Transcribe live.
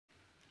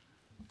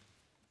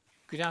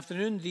Good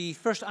afternoon. The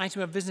first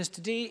item of business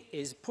today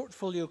is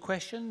portfolio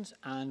questions,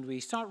 and we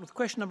start with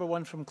question number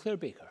 1 from Claire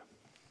Baker.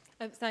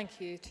 Thank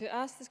you. To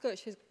ask the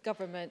Scottish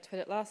Government when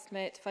it last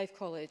met Fife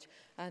College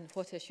and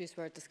what issues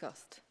were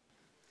discussed.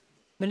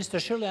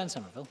 Minister Shirley-Ann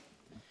Somerville.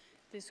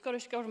 The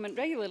Scottish Government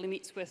regularly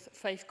meets with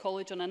Fife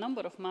College on a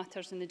number of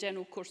matters in the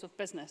general course of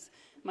business.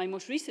 My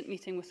most recent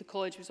meeting with the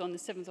college was on the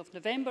 7th of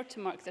November to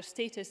mark their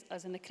status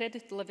as an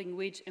accredited living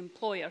wage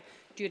employer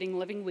during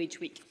Living Wage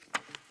Week.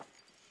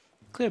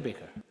 Claire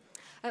Baker.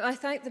 I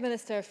thank the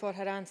Minister for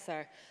her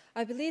answer.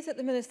 I believe that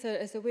the Minister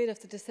is aware of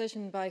the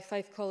decision by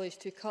Fife College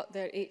to cut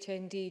their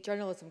HND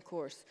journalism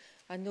course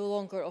and no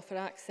longer offer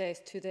access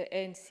to the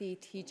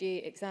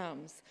NCTJ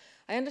exams.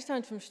 I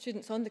understand from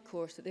students on the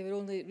course that they were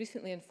only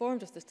recently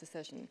informed of this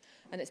decision,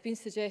 and it's been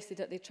suggested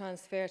that they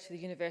transfer to the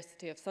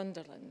University of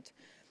Sunderland.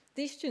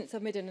 These students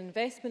have made an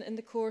investment in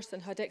the course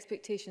and had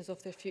expectations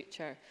of their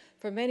future.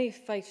 For many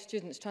Fife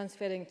students,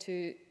 transferring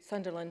to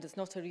Sunderland is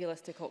not a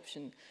realistic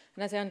option.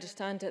 And as I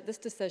understand it, this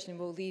decision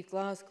will leave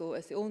Glasgow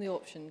as the only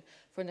option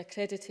for an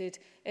accredited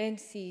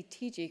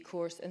NCTJ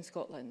course in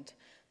Scotland.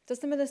 Does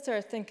the Minister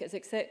think it is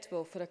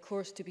acceptable for a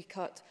course to be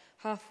cut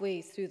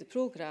halfway through the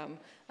programme,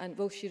 and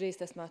will she raise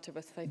this matter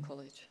with Fife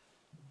College?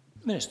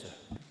 Minister.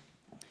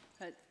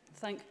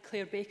 Thank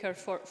Claire Baker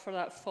for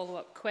that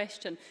follow-up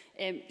question.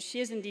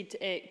 She is indeed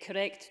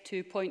correct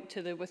to point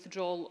to the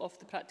withdrawal of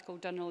the Practical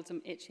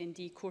Journalism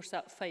HND course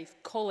at Fife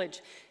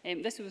College.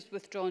 This was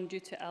withdrawn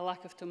due to a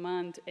lack of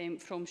demand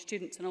from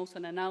students and also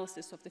an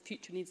analysis of the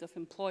future needs of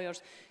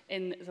employers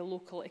in the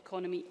local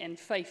economy in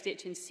Fife. The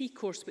HNC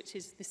course, which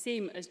is the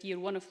same as year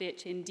 1 of the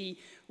HND,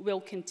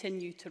 will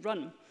continue to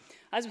run.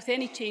 As with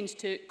any change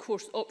to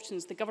course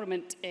options, the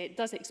Government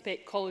does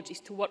expect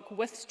colleges to work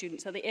with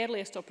students at the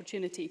earliest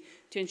opportunity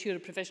to ensure the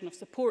provision of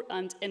support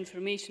and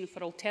information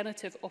for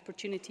alternative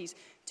opportunities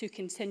to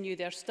continue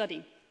their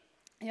study.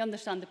 I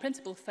understand the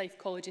Principal of Fife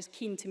College is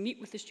keen to meet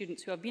with the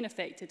students who have been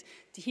affected,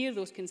 to hear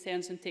those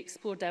concerns and to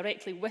explore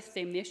directly with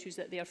them the issues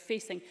that they are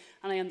facing,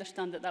 and I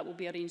understand that that will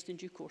be arranged in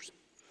due course.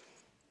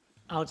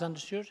 Alexander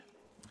Stewart.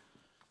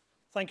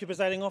 Thank you,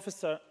 Presiding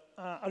Officer.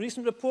 A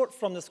recent report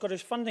from the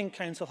Scottish Funding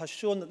Council has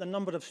shown that the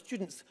number of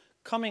students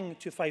coming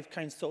to Fife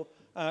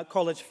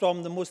College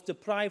from the most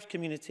deprived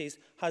communities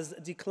has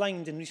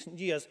declined in recent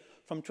years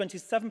from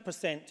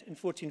 27% in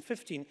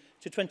 14-15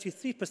 to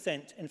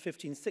 23% in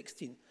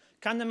 15-16.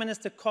 Can the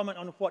Minister comment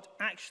on what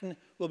action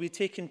will be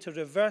taken to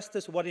reverse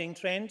this worrying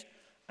trend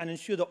and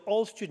ensure that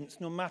all students,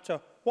 no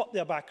matter what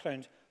their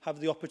background, have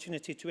the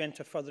opportunity to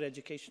enter further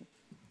education?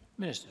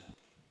 Minister.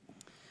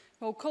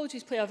 Well,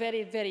 colleges play a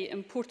very, very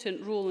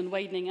important role in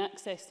widening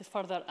access to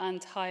further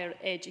and higher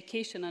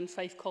education, and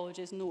Fife College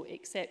is no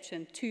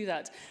exception to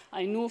that.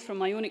 I know from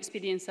my own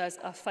experience as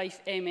a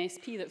Fife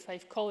MSP that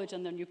Fife College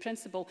and their new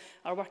principal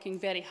are working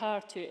very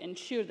hard to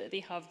ensure that they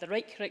have the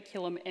right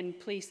curriculum in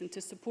place and to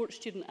support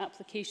student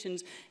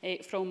applications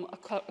from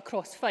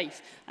across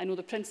Fife. I know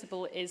the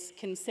principal is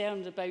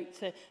concerned about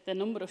the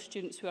number of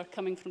students who are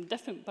coming from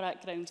different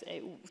backgrounds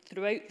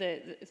throughout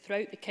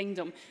the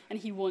kingdom, and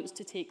he wants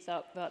to take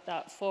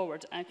that forward.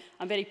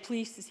 I'm very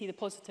pleased to see the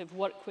positive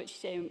work which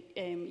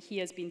he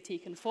has been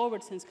taken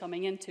forward since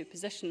coming into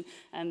position,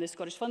 and the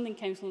Scottish Funding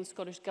Council and the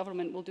Scottish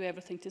Government will do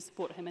everything to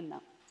support him in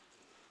that.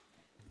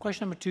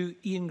 Question number 2,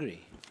 Ian Gray.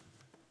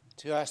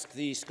 To ask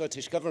the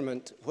Scottish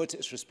Government what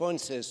its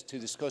response is to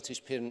the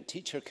Scottish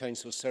Parent-Teacher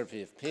Council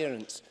survey of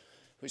parents,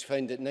 which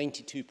found that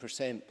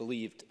 92%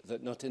 believed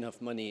that not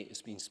enough money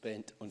is being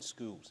spent on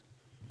schools.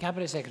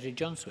 Cabinet Secretary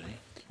John Swinney.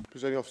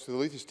 Presiding Officer, the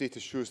latest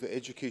data shows that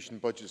education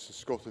budgets in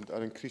Scotland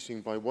are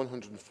increasing by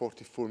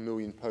 £144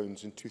 million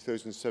in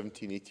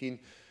 2017-18,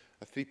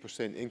 a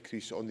 3%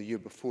 increase on the year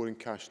before in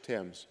cash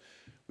terms.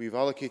 We have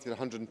allocated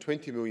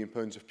 £120 million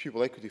of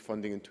pupil equity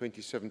funding in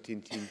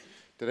 2017-18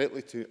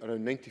 directly to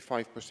around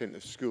 95%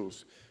 of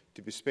schools,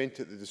 to be spent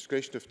at the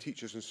discretion of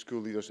teachers and school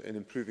leaders in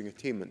improving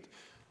attainment.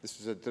 This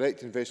is a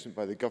direct investment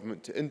by the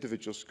Government to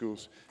individual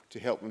schools to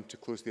help them to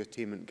close the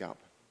attainment gap.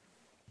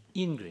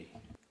 Ian Gray.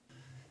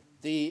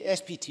 The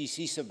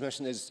SPTC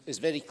submission is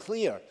very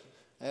clear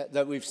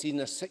that we've seen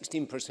a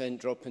 16%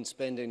 drop in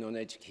spending on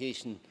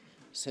education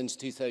since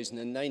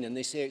 2009, and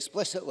they say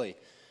explicitly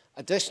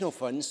additional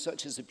funds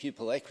such as the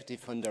Pupil Equity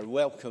Fund are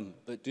welcome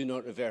but do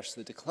not reverse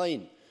the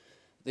decline.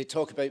 They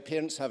talk about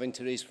parents having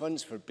to raise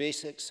funds for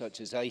basics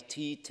such as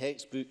IT,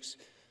 textbooks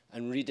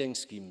and reading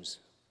schemes.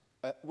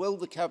 Will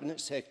the Cabinet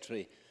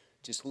Secretary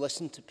just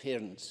listen to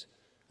parents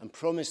and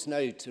promise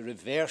now to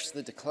reverse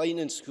the decline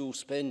in school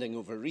spending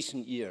over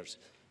recent years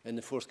in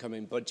the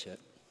forthcoming budget?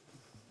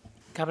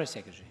 Cabinet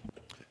Secretary.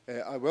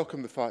 I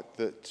welcome the fact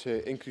that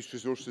increased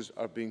resources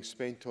are being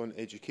spent on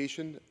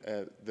education.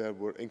 There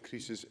were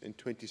increases in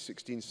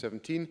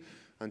 2016-17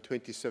 and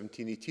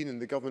 2017-18,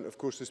 and the Government, of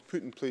course, has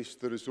put in place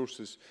the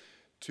resources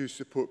to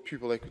support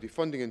pupil equity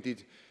funding.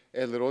 Indeed,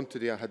 earlier on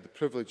today, I had the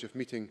privilege of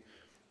meeting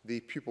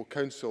the Pupil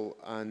Council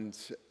and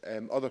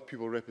other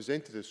pupil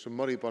representatives from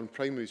Murrayburn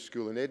Primary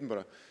School in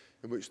Edinburgh,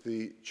 in which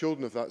the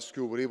children of that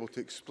school were able to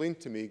explain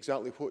to me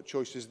exactly what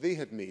choices they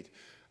had made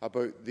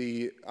about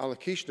the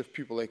allocation of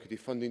pupil equity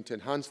funding to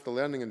enhance the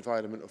learning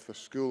environment of their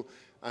school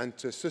and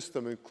to assist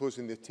them in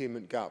closing the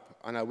attainment gap.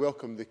 And I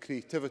welcome the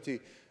creativity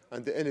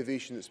and the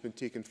innovation that's been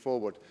taken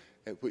forward,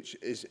 which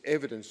is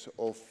evidenced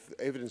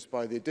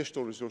by the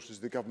additional resources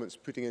the government's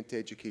putting into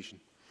education.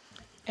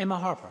 Emma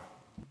Harper.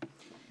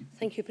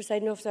 Thank you,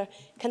 Presiding Officer.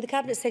 Can the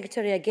Cabinet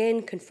Secretary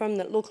again confirm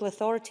that local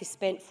authorities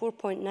spent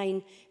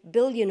 £4.9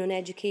 billion on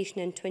education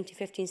in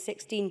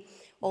 2015-16,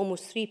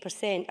 almost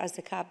 3%, as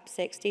the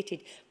CABSEC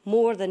stated,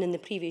 more than in the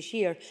previous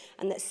year,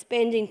 and that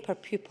spending per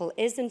pupil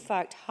is in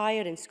fact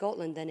higher in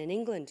Scotland than in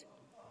England?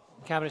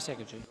 Cabinet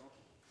Secretary.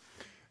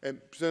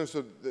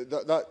 President,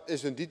 that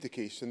is indeed the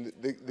case, and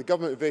the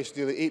Government invests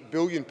nearly £8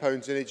 billion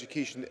in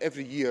education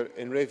every year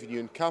in revenue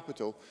and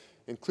capital,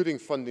 including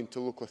funding to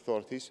local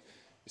authorities.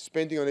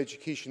 Spending on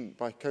education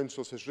by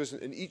councils has risen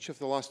in each of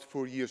the last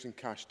 4 years in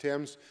cash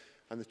terms,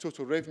 and the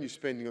total revenue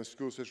spending on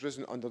schools has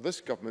risen under this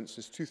government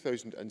since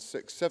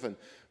 2006-07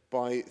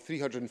 by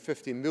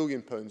 £350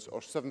 million, or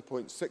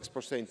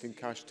 7.6% in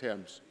cash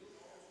terms.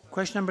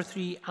 Question number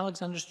 3,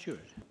 Alexander Stewart.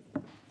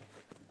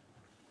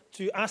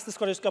 To ask the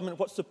Scottish Government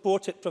what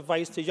support it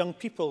provides to young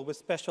people with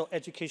special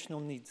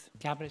educational needs.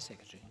 Cabinet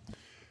Secretary.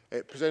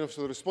 President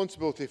Officer, the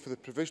responsibility for the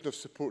provision of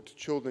support to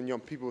children and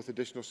young people with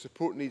additional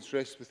support needs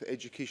rests with the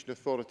education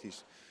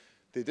authorities.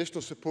 The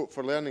Additional Support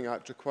for Learning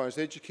Act requires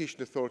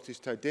education authorities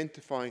to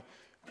identify,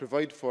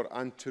 provide for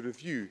and to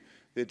review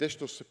the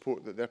additional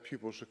support that their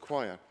pupils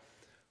require.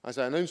 As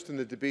I announced in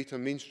the debate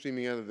on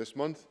mainstreaming earlier this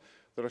month,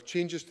 there are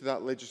changes to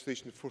that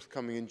legislation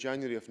forthcoming in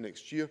January of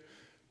next year.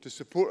 To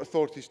support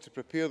authorities to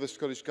prepare, the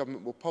Scottish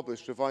Government will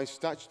publish revised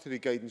statutory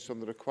guidance on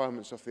the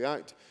requirements of the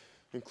Act,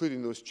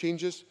 including those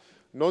changes,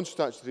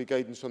 non-statutory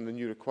guidance on the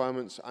new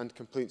requirements and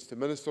complaints to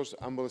ministers,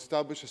 and will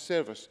establish a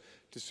service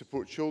to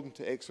support children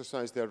to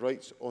exercise their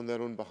rights on their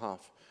own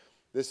behalf.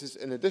 This is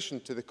in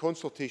addition to the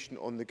consultation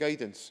on the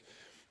guidance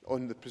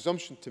on the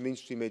presumption to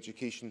mainstream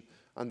education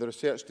and the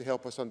research to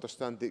help us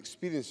understand the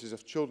experiences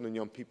of children and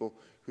young people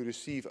who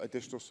receive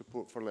additional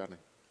support for learning.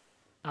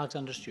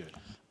 Alexander Stewart.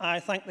 I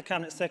thank the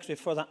Cabinet Secretary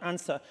for that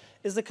answer.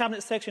 Is the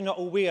Cabinet Secretary not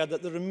aware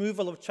that the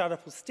removal of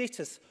charitable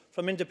status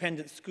from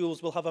independent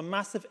schools will have a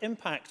massive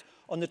impact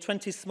on the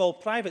 20 small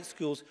private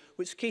schools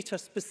which cater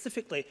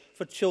specifically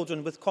for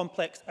children with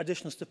complex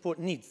additional support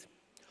needs?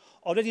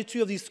 Already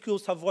 2 of these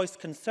schools have voiced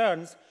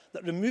concerns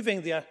that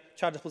removing their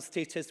charitable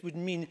status would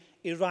mean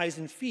a rise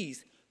in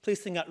fees,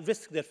 placing at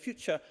risk their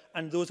future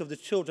and those of the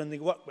children they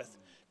work with.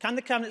 Can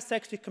the Cabinet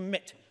Secretary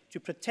commit to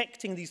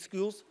protecting these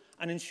schools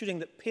and ensuring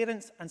that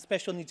parents and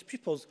special needs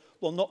pupils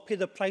will not pay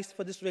the price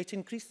for this rate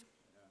increase?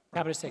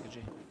 Cabinet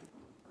Secretary.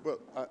 Well,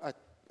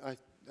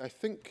 I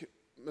think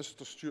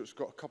Mr Stewart's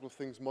got a couple of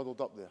things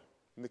muddled up there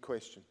in the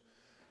question,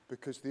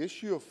 because the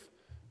issue of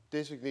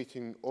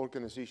designating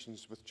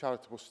organisations with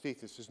charitable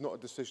status is not a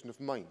decision of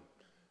mine.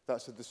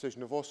 That's a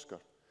decision of Oscar.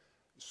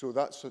 So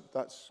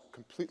that's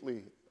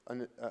completely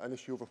an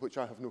issue over which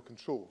I have no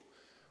control.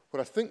 What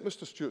I think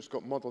Mr Stewart's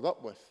got muddled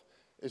up with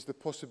is the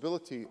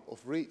possibility of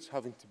rates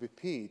having to be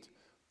paid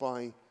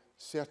by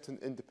certain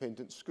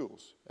independent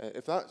schools.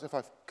 If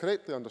I've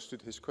correctly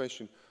understood his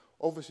question,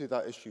 obviously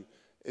that issue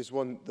is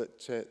one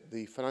that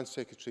the Finance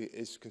Secretary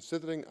is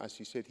considering, as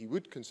he said he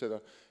would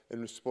consider,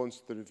 in response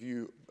to the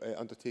review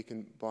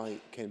undertaken by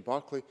Ken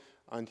Barclay,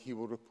 and he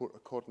will report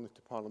accordingly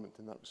to Parliament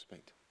in that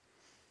respect.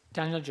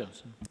 Daniel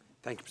Johnson.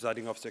 Thank you,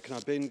 Presiding Officer. Can I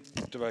begin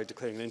by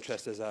declaring an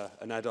interest as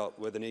an adult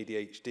with an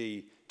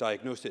ADHD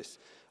diagnosis?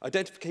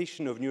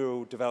 Identification of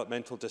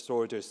neurodevelopmental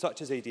disorders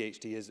such as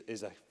ADHD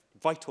is a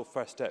vital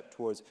first step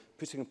towards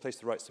putting in place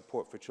the right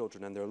support for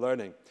children and their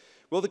learning.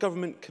 Will the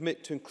Government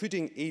commit to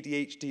including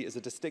ADHD as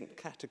a distinct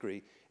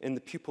category in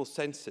the pupil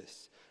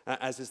census,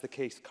 as is the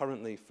case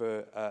currently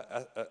for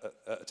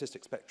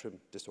autistic spectrum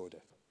disorder?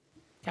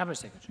 Cabinet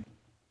Secretary.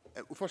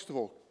 Well, first of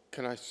all,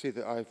 can I say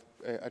that I've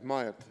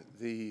admired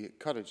the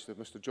courage that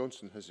Mr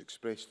Johnson has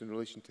expressed in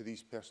relation to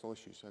these personal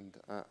issues, and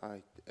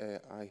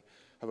I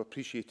have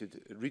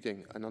appreciated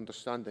reading and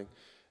understanding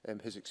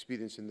his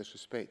experience in this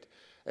respect.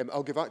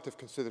 I'll give active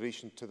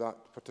consideration to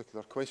that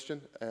particular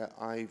question.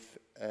 I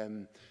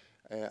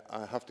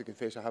have to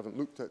confess I haven't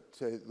looked at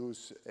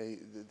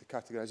the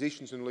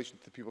categorisations in relation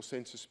to the pupil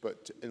census,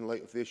 but in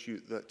light of the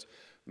issue that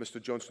Mr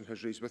Johnson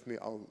has raised with me,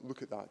 I'll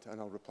look at that and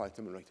I'll reply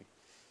to him in writing.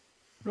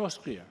 Ross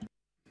Greer.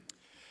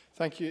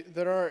 Thank you.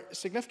 There are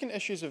significant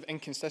issues of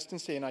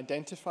inconsistency in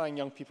identifying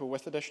young people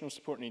with additional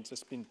support needs.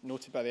 This has been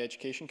noted by the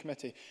Education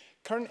Committee.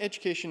 Current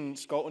Education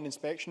Scotland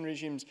inspection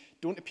regimes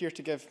don't appear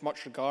to give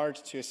much regard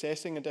to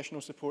assessing additional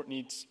support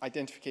needs,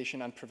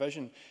 identification and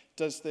provision.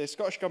 Does the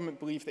Scottish Government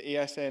believe that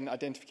ASN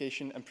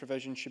identification and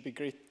provision should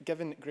be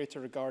given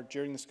greater regard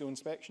during the school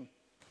inspection?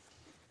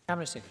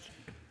 Cabinet Secretary.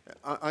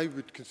 I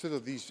would consider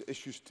these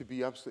issues to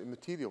be absolutely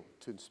material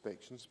to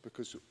inspections,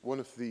 because one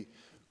of the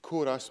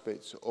core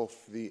aspects of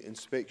the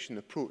inspection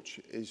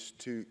approach is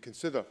to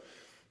consider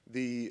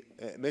the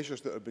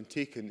measures that have been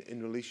taken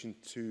in relation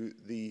to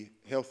the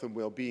health and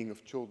well-being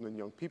of children and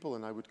young people,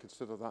 and I would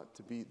consider that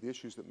to be the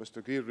issues that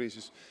Mr Greer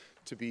raises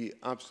to be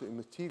absolutely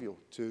material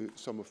to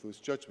some of those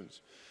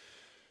judgments.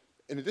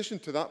 In addition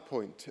to that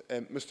point,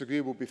 Mr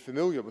Greer will be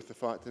familiar with the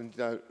fact, and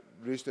I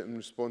raised it in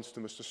response to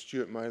Mr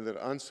Stewart, my earlier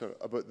answer,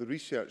 about the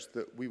research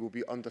that we will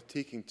be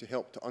undertaking to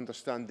help to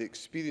understand the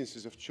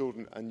experiences of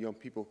children and young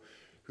people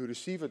who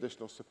receive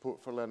additional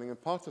support for learning.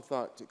 And part of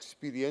that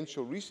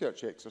experiential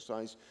research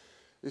exercise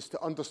is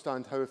to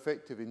understand how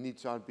effectively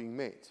needs are being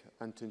met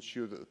and to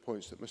ensure that the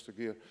points that Mr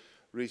Greer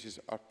raises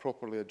are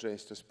properly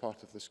addressed as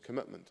part of this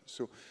commitment.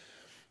 So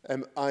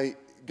I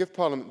give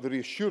Parliament the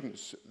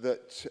reassurance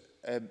that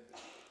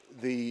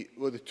the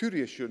two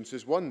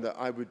reassurances. One, that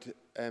I would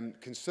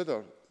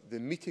consider the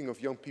meeting of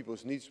young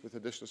people's needs with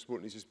additional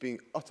support needs as being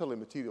utterly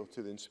material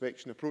to the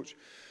inspection approach.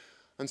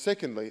 And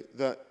secondly,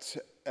 that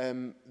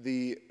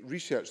the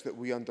research that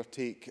we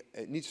undertake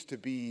needs to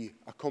be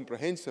a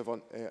comprehensive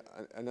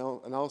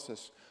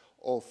analysis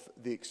of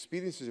the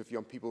experiences of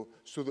young people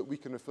so that we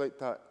can reflect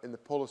that in the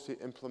policy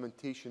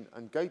implementation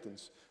and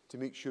guidance to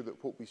make sure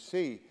that what we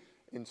say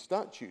in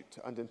statute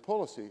and in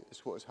policy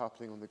is what is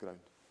happening on the ground.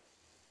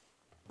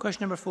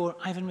 Question number 4,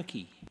 Ivan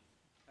McKee.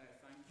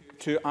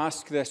 To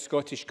ask the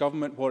Scottish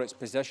Government what its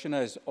position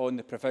is on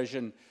the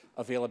provision,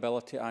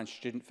 availability and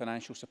student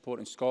financial support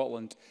in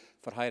Scotland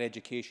for higher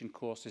education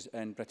courses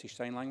in British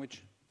Sign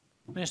Language.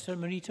 Minister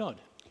Marie Todd.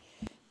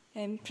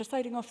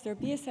 Presiding Officer,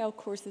 BSL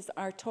courses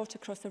are taught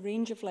across a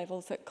range of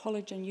levels at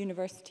college and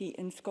university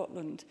in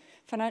Scotland.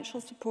 Financial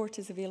support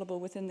is available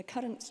within the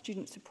current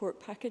student support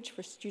package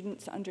for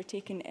students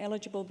undertaking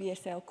eligible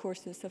BSL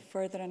courses of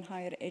further and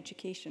higher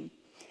education.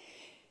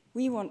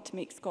 We want to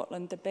make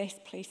Scotland the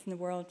best place in the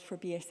world for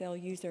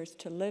BSL users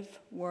to live,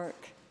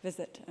 work,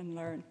 visit and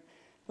learn.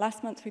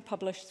 Last month we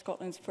published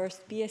Scotland's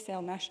first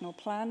BSL National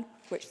Plan,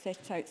 which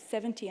sets out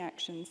 70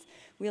 actions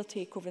we'll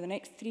take over the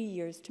next 3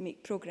 years to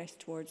make progress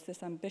towards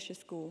this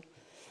ambitious goal.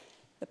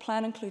 The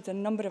plan includes a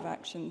number of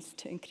actions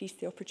to increase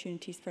the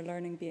opportunities for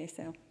learning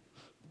BSL.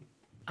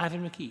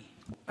 Ivan McKee.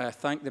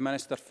 Thank the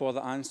Minister for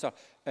the answer.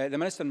 The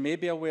Minister may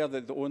be aware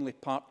that the only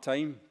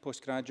part-time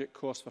postgraduate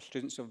course for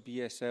students of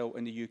BSL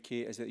in the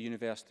UK is at the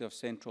University of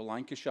Central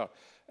Lancashire,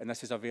 and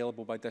this is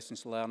available by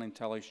distance learning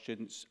to allow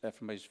students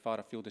from as far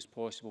afield as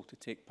possible to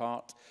take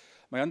part.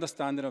 My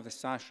understanding of the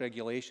SAS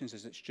regulations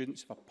is that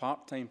students of a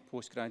part-time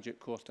postgraduate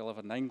course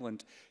delivered in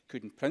England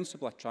could in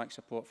principle attract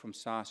support from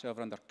SAS.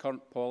 However, under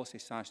current policy,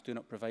 SAS do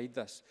not provide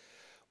this.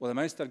 Will the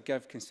Minister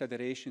give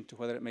consideration to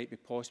whether it might be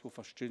possible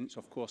for students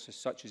of courses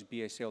such as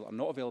BSL that are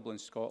not available in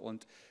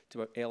Scotland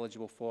to be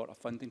eligible for a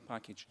funding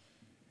package?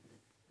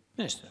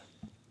 Minister.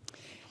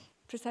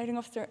 Presiding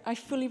Officer, I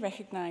fully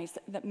recognise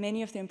that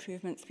many of the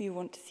improvements we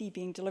want to see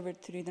being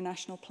delivered through the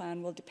National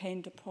Plan will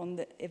depend upon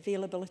the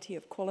availability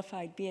of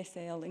qualified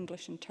BSL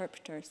English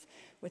interpreters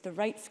with the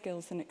right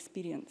skills and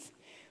experience.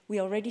 We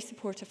already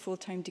support a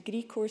full-time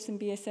degree course in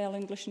BSL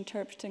English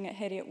interpreting at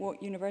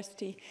Heriot-Watt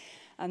University,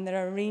 and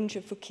there are a range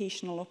of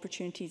vocational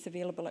opportunities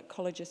available at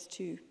colleges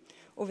too.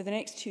 Over the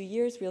next 2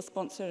 years, we'll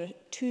sponsor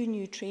 2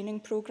 new training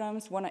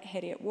programmes, one at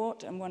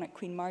Heriot-Watt and one at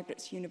Queen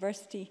Margaret's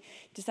University,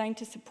 designed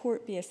to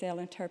support BSL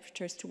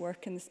interpreters to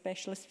work in the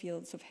specialist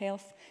fields of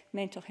health,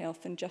 mental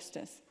health and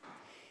justice.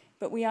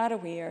 But we are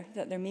aware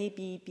that there may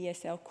be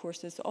BSL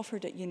courses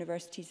offered at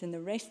universities in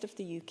the rest of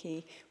the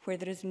UK where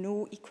there is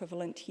no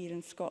equivalent here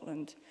in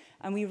Scotland,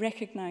 and we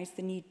recognise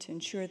the need to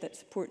ensure that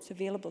support is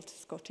available to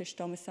Scottish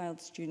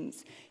domiciled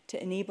students to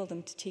enable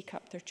them to take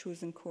up their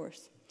chosen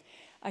course.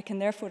 I can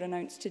therefore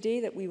announce today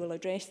that we will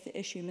address the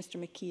issue Mr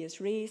McKee has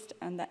raised,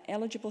 and that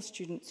eligible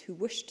students who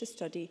wish to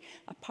study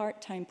a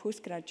part-time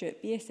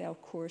postgraduate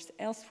BSL course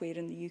elsewhere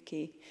in the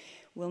UK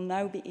will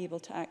now be able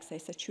to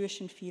access a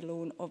tuition fee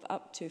loan of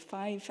up to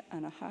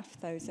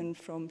 £5,500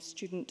 from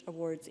Student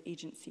Awards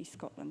Agency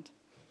Scotland.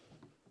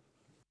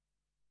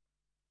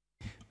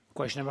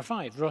 Question number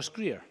 5, Ross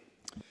Greer.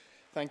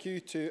 Thank you.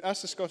 To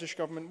ask the Scottish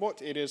Government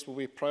what areas will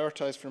be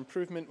prioritised for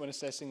improvement when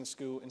assessing the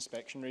school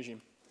inspection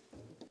regime.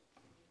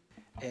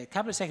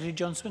 Cabinet Secretary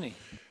John Swinney.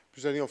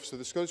 Presiding Officer,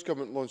 the Scottish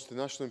Government launched the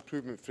National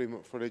Improvement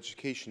Framework for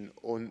Education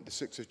on the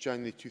 6th of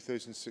January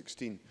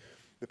 2016.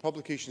 The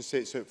publication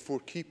sets out 4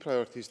 key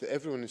priorities that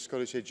everyone in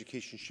Scottish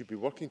education should be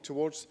working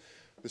towards.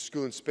 The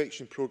school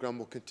inspection programme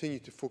will continue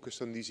to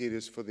focus on these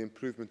areas for the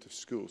improvement of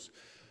schools.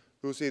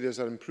 Those areas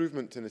are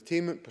improvement in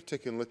attainment,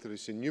 particularly in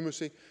literacy and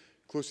numeracy,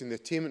 closing the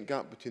attainment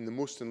gap between the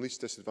most and least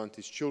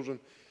disadvantaged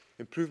children,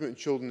 improvement in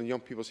children and young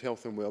people's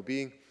health and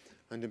well-being,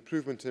 and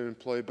improvement in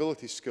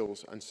employability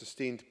skills and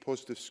sustained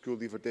positive school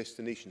leaver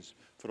destinations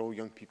for all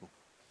young people.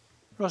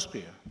 Ross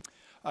Greer.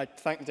 I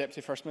thank the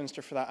Deputy First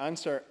Minister for that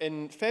answer.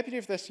 In February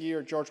of this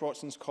year, George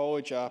Watson's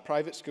College, a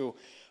private school,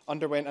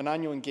 underwent an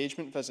annual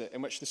engagement visit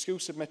in which the school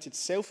submitted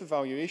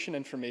self-evaluation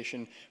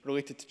information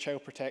related to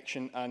child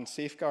protection and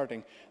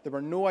safeguarding. There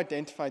were no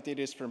identified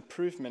areas for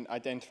improvement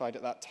identified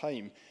at that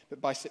time,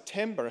 but by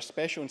September, a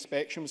special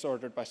inspection was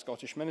ordered by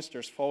Scottish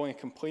ministers following a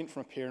complaint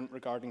from a parent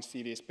regarding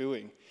serious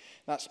bullying.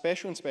 That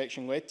special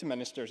inspection led to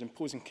ministers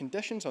imposing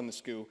conditions on the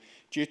school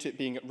due to it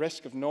being at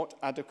risk of not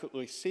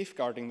adequately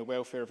safeguarding the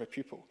welfare of a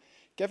pupil.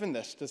 Given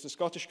this, does the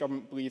Scottish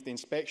Government believe the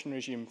inspection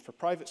regime for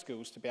private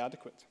schools to be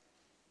adequate?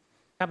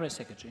 Cabinet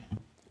Secretary.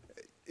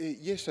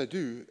 Yes, I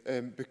do,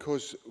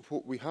 because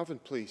what we have in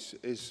place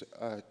is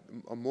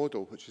a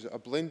model, which is a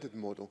blended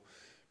model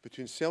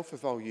between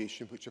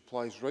self-evaluation, which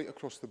applies right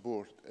across the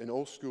board in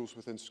all schools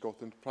within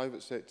Scotland,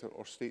 private sector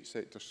or state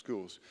sector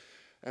schools,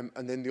 and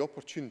then the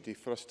opportunity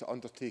for us to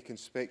undertake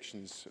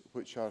inspections,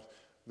 which are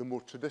the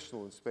more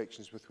traditional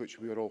inspections with which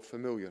we are all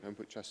familiar and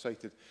which I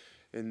cited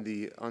in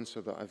the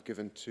answer that I've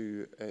given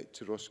to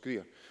Ross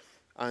Greer.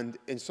 And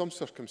in some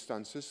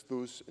circumstances,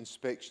 those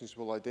inspections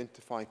will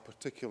identify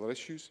particular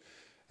issues,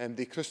 and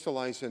they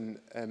crystallise in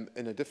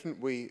a different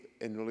way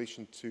in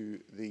relation to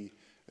the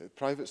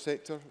private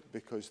sector,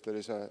 because there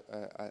is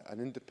an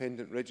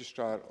independent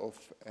registrar of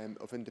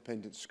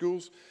independent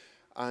schools,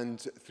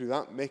 and through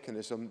that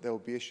mechanism there will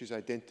be issues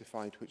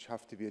identified which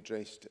have to be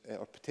addressed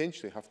or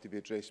potentially have to be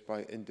addressed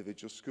by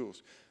individual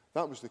schools.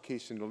 That was the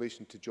case in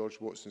relation to George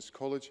Watson's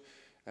College.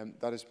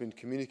 That has been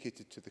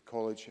communicated to the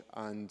college,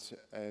 and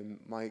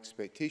my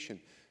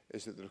expectation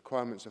is that the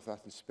requirements of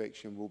that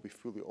inspection will be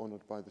fully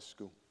honoured by the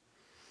school.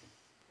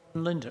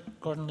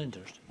 Gordon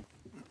Lindhurst.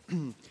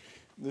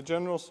 The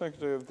General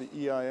Secretary of the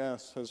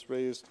EIS has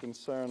raised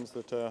concerns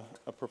that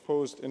a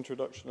proposed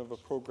introduction of a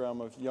programme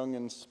of young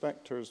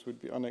inspectors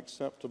would be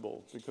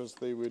unacceptable because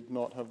they would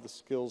not have the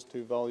skills to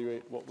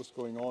evaluate what was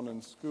going on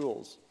in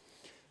schools.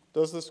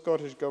 Does the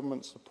Scottish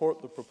Government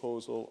support the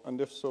proposal, and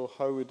if so,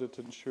 how would it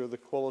ensure the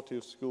quality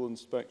of school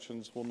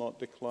inspections will not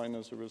decline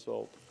as a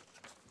result?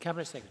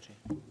 Cabinet Secretary.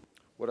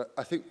 Well,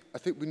 I think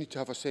we need to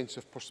have a sense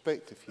of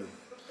perspective here,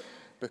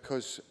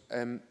 because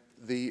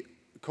the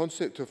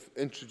concept of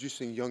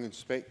introducing young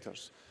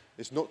inspectors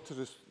is not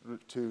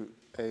to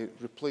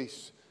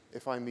replace,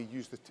 if I may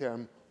use the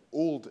term,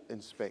 old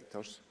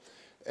inspectors.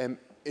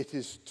 It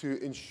is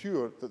to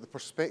ensure that the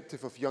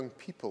perspective of young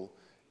people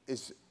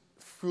is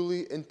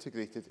fully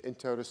integrated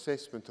into our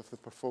assessment of the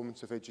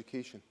performance of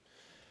education.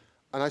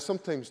 And I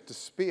sometimes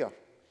despair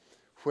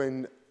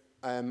when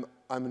I'm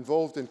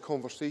involved in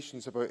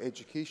conversations about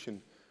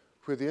education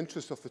where the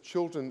interests of the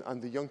children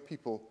and the young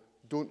people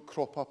don't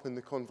crop up in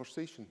the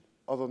conversation,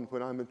 other than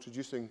when I'm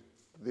introducing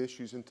the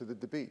issues into the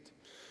debate.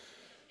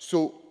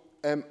 So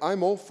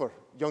I'm all for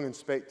young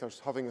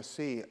inspectors having a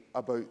say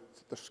about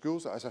their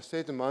schools. As I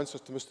said in my answer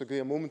to Mr Gray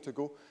a moment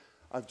ago,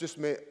 I've just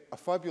met a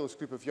fabulous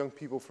group of young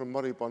people from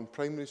Murrayburn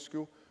Primary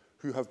School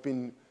who have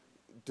been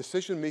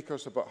decision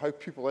makers about how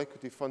pupil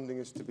equity funding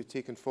is to be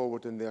taken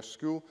forward in their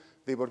school.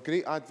 They were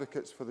great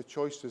advocates for the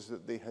choices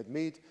that they had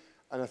made,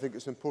 and I think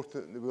it's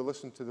important that we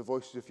listen to the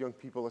voices of young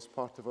people as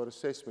part of our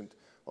assessment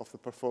of the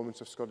performance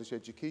of Scottish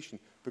education,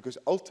 because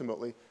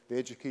ultimately the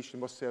education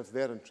must serve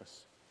their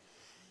interests.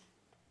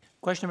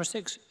 Question number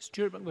 6,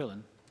 Stuart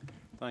McMillan.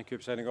 Thank you,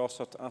 Presiding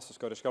Officer. To ask the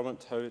Scottish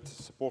Government how it is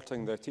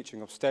supporting the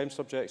teaching of STEM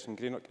subjects in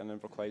Greenock and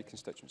Inverclyde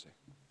constituency.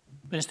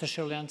 Minister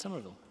Shirley-Ann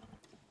Somerville.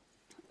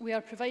 We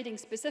are providing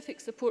specific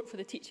support for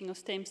the teaching of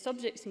STEM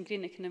subjects in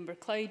Greenock and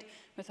Inverclyde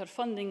with our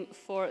funding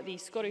for the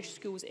Scottish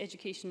Schools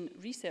Education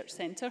Research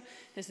Centre.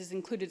 This has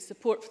included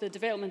support for the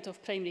development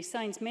of primary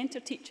science mentor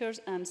teachers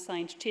and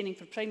science training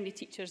for primary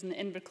teachers in the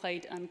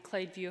Inverclyde and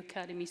Clydeview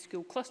Academy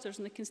school clusters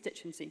in the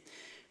constituency.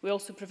 We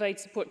also provide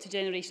support to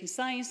Generation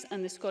Science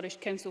and the Scottish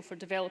Council for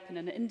Developing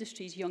and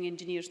Industry's Young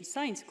Engineers and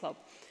Science Club.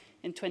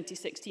 In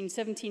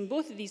 2016-17,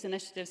 both of these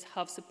initiatives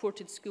have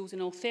supported schools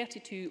in all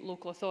 32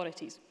 local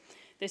authorities.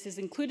 This has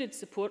included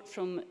support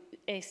from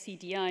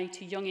SCDI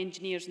to young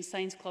engineers and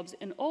science clubs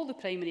in all the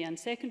primary and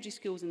secondary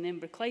schools in the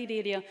Inverclyde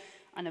area,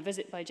 and a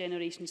visit by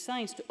Generation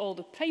Science to all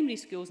the primary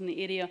schools in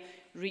the area,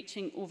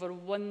 reaching over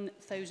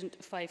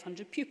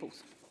 1,500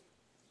 pupils.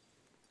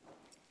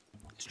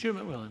 Stuart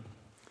McMillan.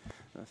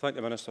 I thank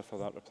the Minister for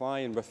that reply.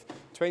 And with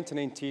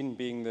 2019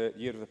 being the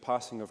year of the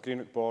passing of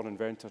Greenock-born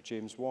inventor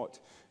James Watt,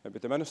 would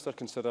the Minister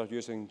consider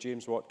using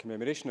James Watt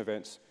commemoration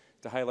events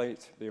to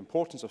highlight the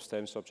importance of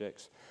STEM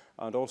subjects,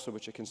 and also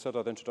would you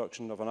consider the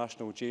introduction of a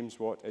national James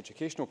Watt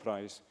Educational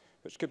Prize,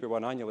 which could be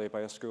won annually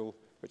by a school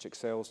which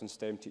excels in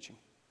STEM teaching?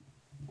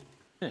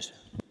 Yes.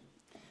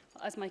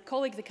 As my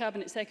colleague, the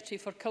Cabinet Secretary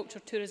for Culture,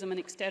 Tourism and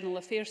External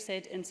Affairs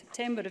said in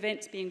September,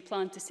 events being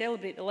planned to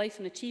celebrate the life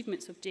and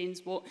achievements of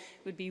James Watt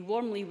would be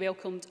warmly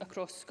welcomed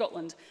across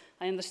Scotland.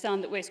 I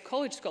understand that West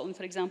College Scotland,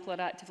 for example,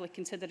 are actively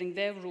considering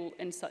their role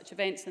in such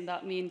events, and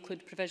that may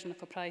include provision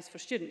of a prize for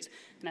students.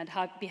 And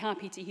I'd be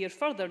happy to hear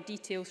further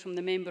details from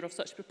the member of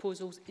such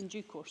proposals in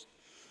due course.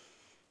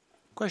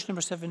 Question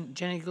number 7,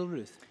 Jenny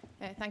Gilruth.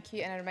 Thank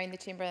you, and I remind the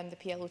Chamber and the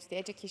PLO to the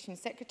Education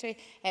Secretary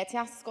to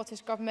ask the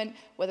Scottish Government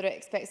whether it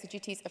expects the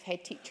duties of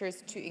head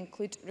teachers to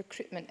include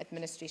recruitment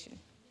administration.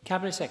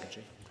 Cabinet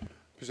Secretary.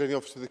 Presiding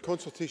Officer, the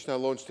consultation I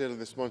launched earlier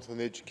this month on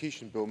the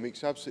Education Bill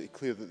makes absolutely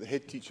clear that the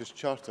Head Teachers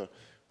Charter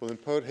will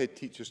empower head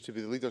teachers to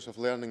be the leaders of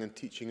learning and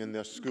teaching in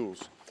their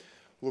schools.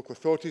 Local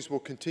authorities will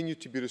continue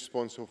to be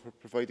responsible for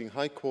providing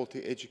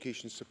high-quality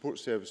education support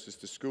services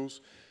to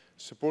schools,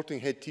 supporting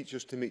head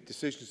teachers to make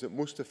decisions that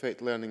most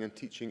affect learning and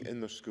teaching in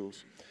their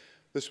schools.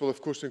 This will,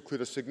 of course,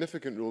 include a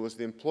significant role as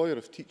the employer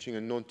of teaching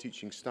and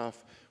non-teaching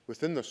staff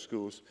within their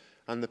schools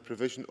and the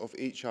provision of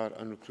HR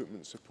and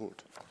recruitment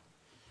support.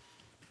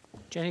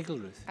 Jenny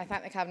Gilruth. I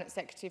thank the Cabinet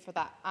Secretary for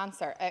that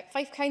answer.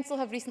 Fife Council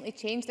have recently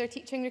changed their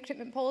teaching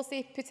recruitment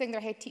policy, putting their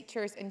head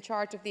teachers in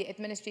charge of the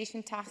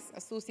administration tasks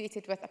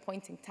associated with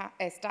appointing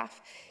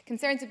staff.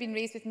 Concerns have been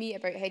raised with me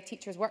about head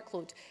teachers'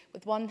 workload,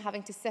 with one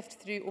having to sift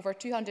through over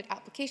 200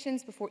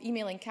 applications before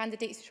emailing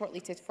candidates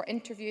shortlisted for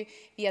interview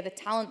via the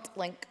Talent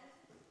Link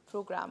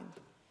programme.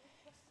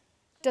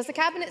 Does the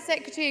Cabinet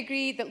Secretary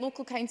agree that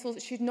local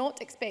councils should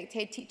not expect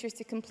head teachers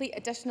to complete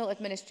additional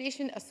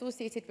administration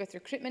associated with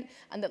recruitment,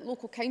 and that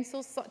local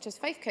councils, such as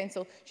Fife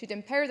Council, should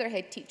empower their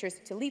head teachers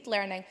to lead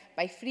learning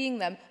by freeing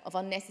them of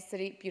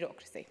unnecessary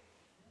bureaucracy?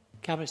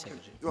 Cabinet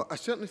Secretary. Well, I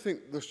certainly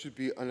think there should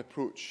be an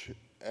approach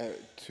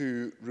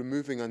to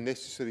removing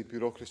unnecessary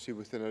bureaucracy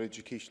within our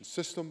education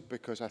system,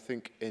 because I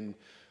think in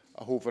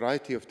a whole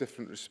variety of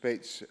different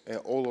respects,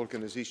 all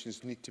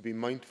organisations need to be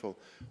mindful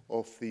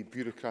of the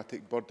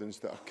bureaucratic burdens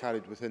that are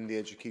carried within the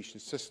education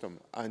system.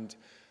 And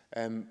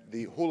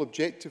the whole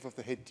objective of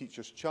the Head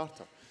Teachers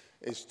Charter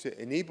is to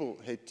enable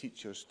head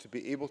teachers to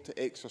be able to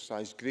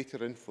exercise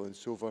greater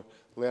influence over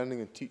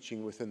learning and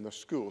teaching within their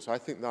schools. I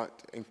think that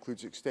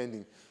includes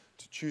extending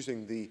to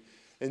choosing the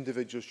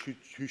individuals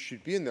who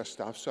should be in their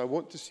staff. So I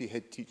want to see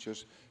head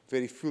teachers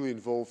very fully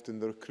involved in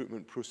the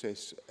recruitment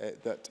process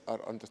that are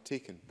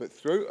undertaken. But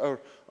throughout our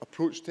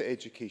approach to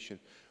education,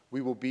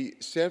 we will be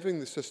serving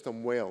the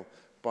system well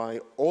by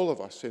all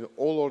of us in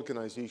all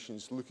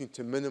organisations looking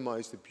to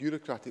minimise the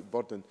bureaucratic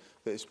burden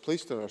that is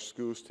placed on our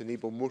schools to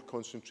enable more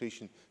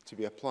concentration to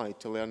be applied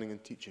to learning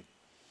and teaching.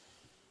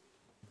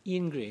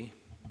 Ian Gray.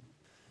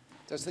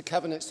 Does the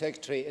Cabinet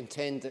Secretary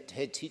intend that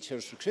head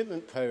teachers'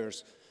 recruitment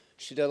powers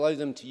should allow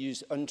them to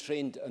use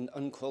untrained and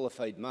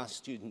unqualified maths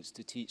students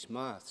to teach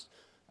maths,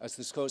 as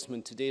the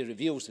Scotsman today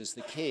reveals is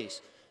the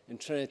case in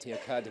Trinity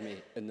Academy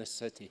in this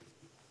city?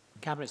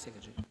 Cabinet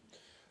Secretary.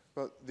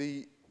 Well,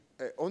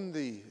 on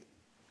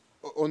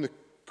the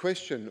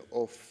question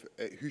of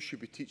who should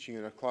be teaching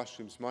in our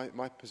classrooms,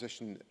 my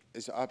position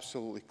is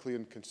absolutely clear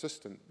and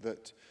consistent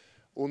that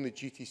only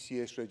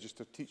GTCS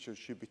registered teachers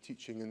should be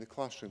teaching in the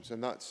classrooms,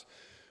 and that's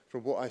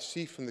from what I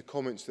see from the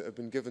comments that have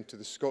been given to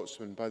the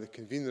Scotsman by the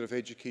Convener of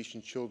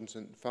Education, Children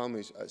and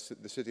Families at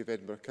the City of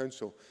Edinburgh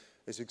Council,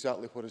 is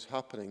exactly what is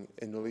happening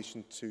in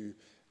relation to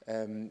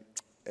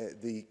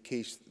the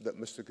case that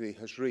Mr Gray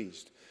has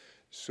raised.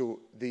 So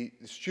the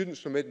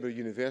students from Edinburgh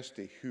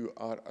University who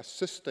are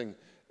assisting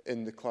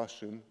in the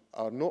classroom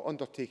are not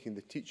undertaking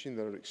the teaching.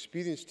 There are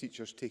experienced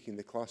teachers taking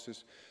the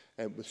classes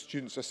with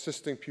students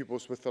assisting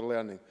pupils with their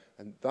learning.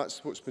 And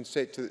that's what's been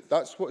set to,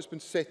 that's what's been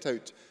set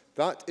out.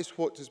 That is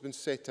what has been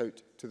set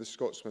out to the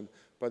Scotsman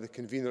by the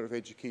Convener of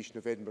Education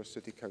of Edinburgh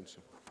City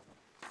Council.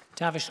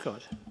 Tavish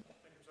Scott.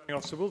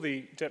 Officer, will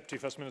the Deputy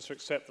First Minister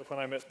accept that when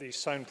I met the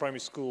Sound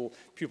Primary School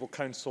Pupil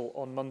Council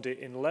on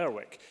Monday in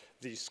Lerwick,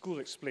 the school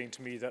explained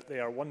to me that they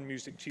are one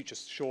music teacher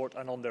short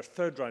and on their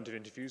third round of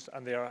interviews,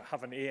 and they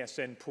have an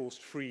ASN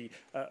post free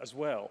as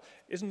well.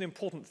 Isn't the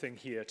important thing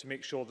here to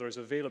make sure there is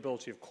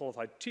availability of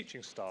qualified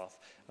teaching staff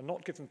and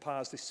not give them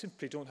powers they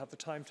simply don't have the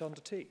time to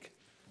undertake?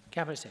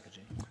 Cabinet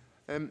Secretary.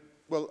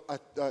 Well,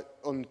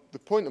 on the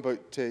point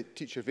about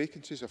teacher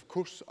vacancies, of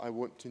course, I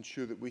want to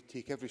ensure that we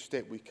take every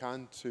step we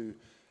can to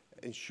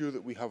ensure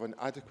that we have an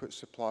adequate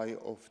supply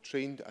of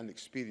trained and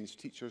experienced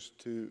teachers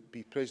to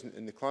be present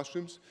in the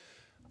classrooms.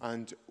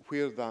 And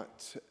where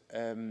that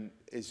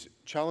is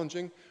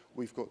challenging,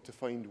 we've got to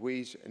find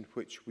ways in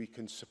which we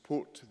can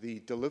support the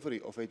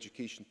delivery of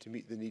education to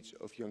meet the needs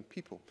of young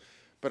people.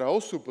 But I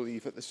also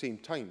believe at the same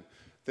time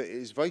that it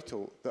is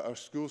vital that our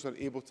schools are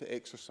able to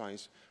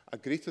exercise a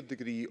greater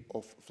degree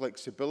of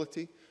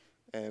flexibility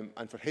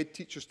and for head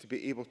teachers to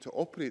be able to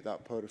operate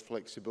that power of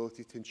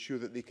flexibility to ensure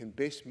that they can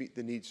best meet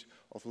the needs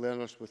of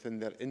learners within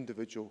their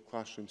individual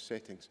classroom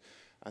settings.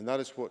 And that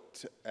is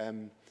what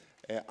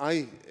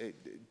I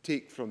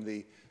take from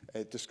the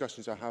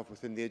discussions I have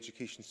within the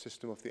education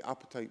system of the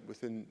appetite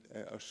within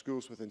our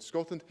schools within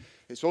Scotland.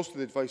 It's also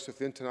the advice of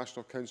the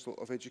International Council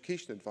of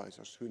Education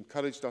Advisors, who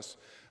encouraged us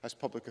as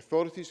public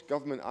authorities,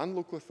 government and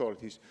local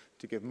authorities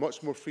to give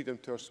much more freedom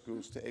to our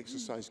schools to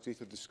exercise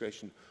greater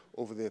discretion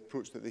over the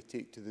approach that they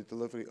take to the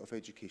delivery of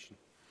education.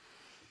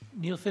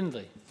 Neil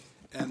Findlay.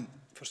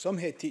 For some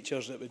head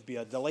teachers, it would be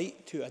a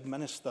delight to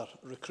administer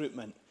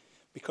recruitment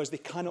because they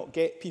cannot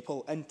get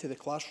people into the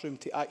classroom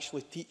to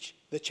actually teach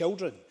the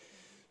children.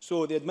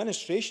 So the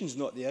administration is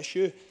not the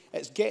issue,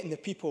 it's getting the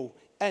people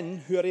in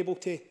who are able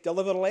to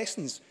deliver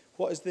lessons.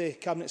 What is the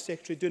Cabinet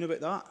Secretary doing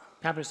about that?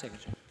 Cabinet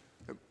Secretary.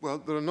 Well,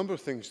 there are a number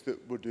of things that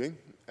we're doing.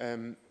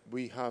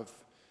 We have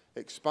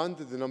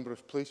expanded the number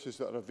of places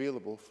that are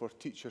available for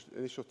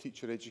initial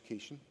teacher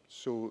education.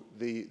 So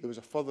there was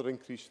a further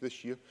increase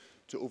this year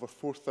to over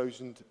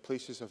 4,000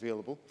 places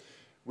available.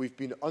 We've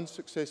been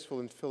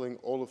unsuccessful in filling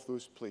all of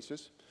those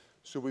places.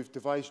 So we've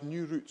devised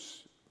new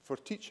routes for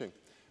teaching,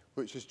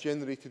 which has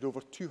generated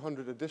over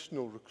 200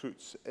 additional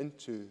recruits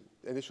into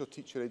initial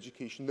teacher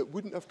education that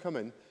wouldn't have come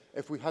in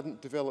if we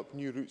hadn't developed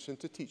new routes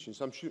into teaching.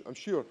 So I'm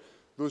sure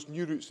those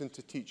new routes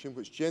into teaching,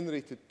 which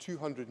generated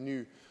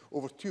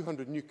over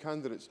 200 new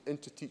candidates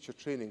into teacher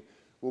training,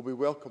 will be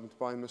welcomed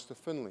by Mr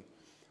Finlay.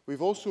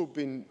 We've also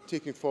been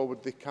taking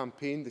forward the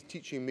campaign, the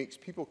Teaching Makes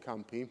People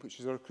campaign, which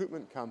is a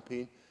recruitment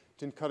campaign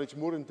to encourage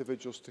more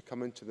individuals to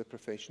come into the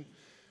profession.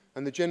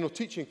 And the General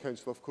Teaching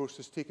Council, of course,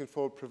 has taken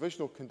forward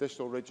provisional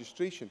conditional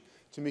registration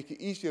to make it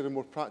easier and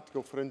more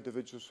practical for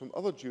individuals from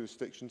other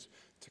jurisdictions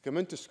to come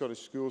into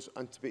Scottish schools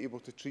and to be able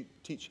to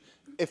teach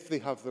if they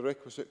have the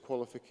requisite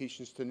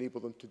qualifications to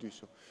enable them to do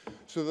so.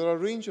 So there are a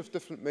range of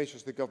different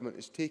measures the Government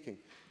is taking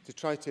to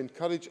try to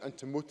encourage and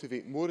to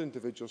motivate more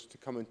individuals to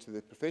come into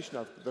the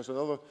profession. There's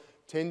another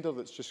tender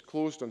that's just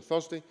closed on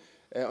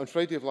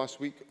Friday of last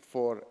week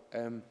for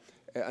an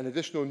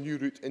additional new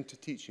route into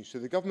teaching. So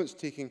the Government's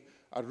taking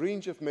a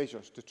range of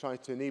measures to try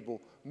to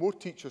enable more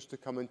teachers to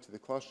come into the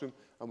classroom,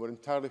 and we're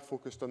entirely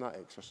focused on that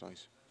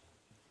exercise.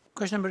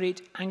 Question number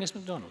 8, Angus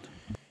MacDonald.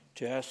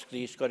 To ask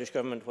the Scottish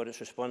Government what its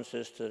response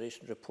is to the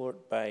recent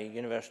report by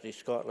University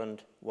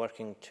Scotland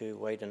working to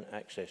widen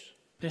access.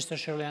 Minister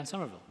Shirley-Anne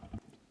Somerville.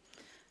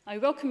 I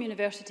welcome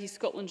University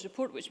Scotland's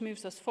report, which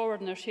moves us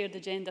forward in our shared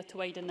agenda to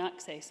widen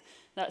access.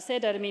 That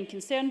said, I remain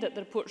concerned that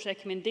the report's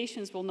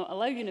recommendations will not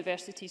allow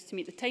universities to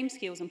meet the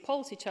timescales and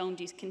policy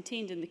challenges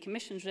contained in the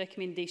Commission's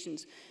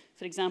recommendations.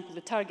 For example,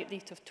 the target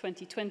date of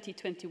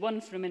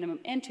 2020-21 for minimum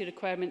entry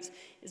requirements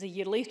is a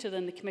year later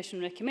than the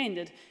Commission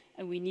recommended,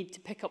 and we need to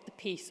pick up the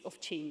pace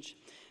of change.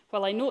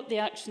 While I note the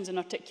actions and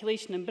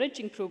articulation and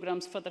bridging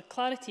programmes, further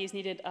clarity is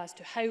needed as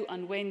to how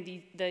and when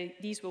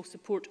these will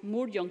support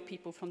more young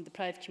people from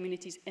deprived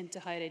communities into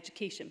higher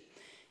education.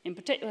 In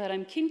particular,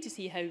 I'm keen to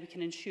see how we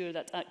can ensure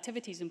that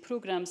activities and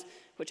programmes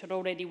which are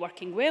already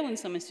working well in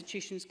some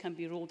institutions can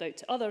be rolled out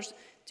to others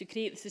to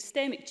create the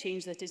systemic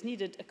change that is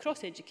needed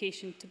across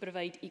education to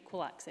provide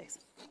equal access.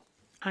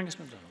 Angus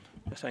MacDonald.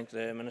 I thank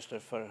the Minister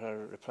for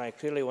her reply.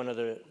 Clearly one of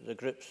the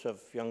groups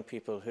of young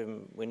people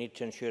whom we need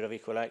to ensure have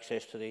equal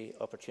access to the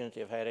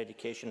opportunity of higher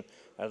education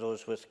are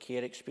those with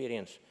care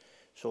experience.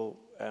 So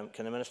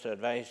can the Minister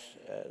advise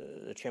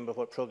the Chamber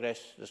what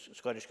progress the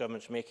Scottish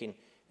Government is making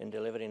in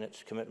delivering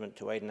its commitment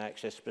to widen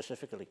access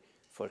specifically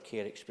for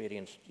care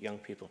experienced young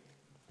people?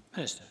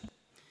 Minister.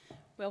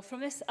 Well, from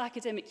this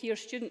academic year,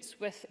 students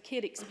with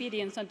care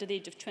experience under the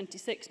age of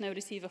 26 now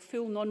receive a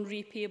full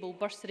non-repayable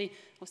bursary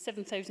of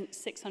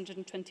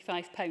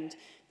 £7,625.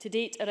 To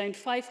date, around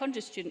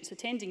 500 students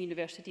attending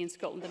university in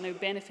Scotland are now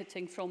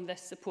benefiting from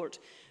this support.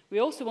 We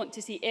also want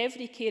to see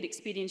every care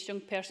experienced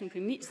young person who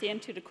meets the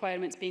entry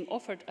requirements being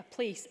offered a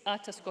place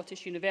at a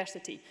Scottish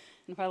university.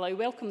 And while I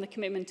welcome the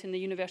commitment in the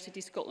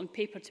University Scotland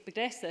paper to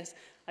progress this,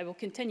 I will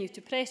continue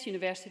to press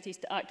universities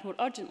to act more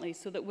urgently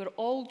so that we're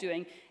all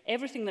doing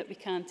everything that we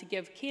can to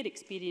give care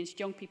experienced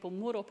young people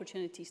more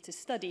opportunities to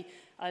study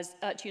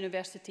at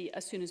university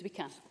as soon as we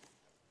can.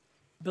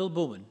 Bill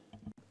Bowman.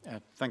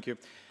 Thank you.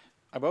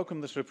 I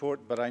welcome this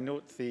report, but I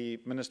note the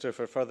Minister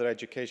for Further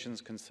Education's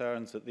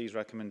concerns that these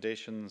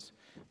recommendations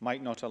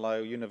might not allow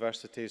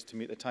universities to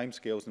meet the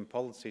timescales and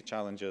policy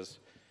challenges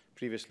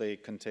previously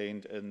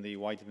contained in the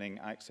Widening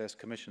Access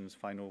Commission's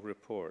final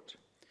report.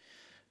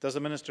 Does the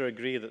Minister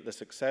agree that the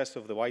success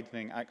of the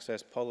widening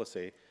access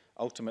policy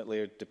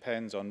ultimately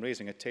depends on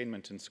raising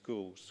attainment in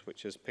schools,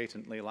 which is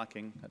patently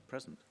lacking at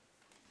present?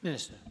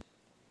 Minister.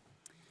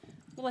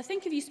 Well, I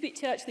think if you speak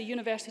to actually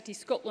University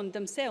Scotland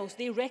themselves,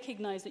 they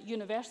recognise that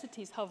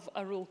universities have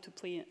a role to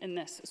play in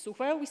this. So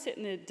while we sit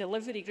in the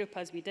delivery group,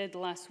 as we did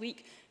last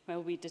week,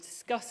 while we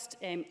discussed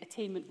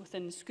attainment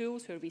within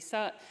schools, where we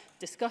sat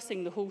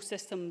discussing the whole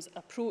system's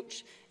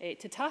approach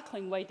to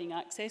tackling widening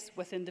access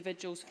with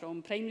individuals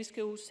from primary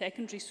schools,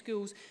 secondary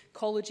schools,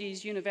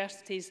 colleges,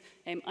 universities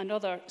and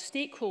other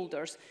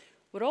stakeholders,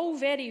 we're all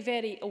very,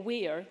 very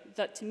aware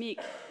that to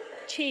make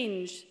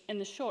change in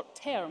the short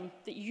term,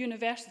 that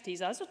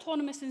universities as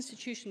autonomous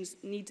institutions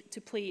need to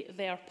play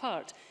their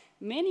part.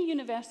 Many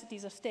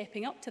universities are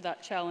stepping up to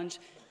that challenge.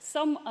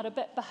 Some are a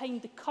bit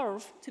behind the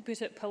curve, to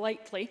put it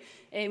politely,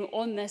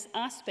 on this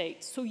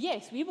aspect. So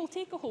yes, we will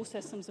take a whole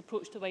systems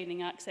approach to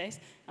widening access,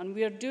 and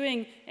we are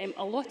doing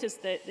a lot, as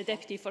the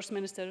Deputy First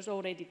Minister has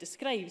already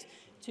described,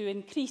 to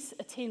increase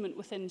attainment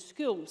within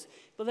schools.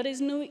 But there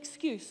is no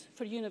excuse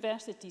for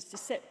universities to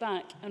sit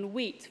back and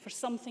wait for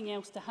something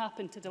else to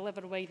happen to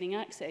deliver widening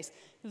access.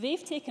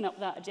 They've taken up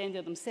that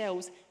agenda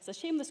themselves. It's a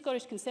shame the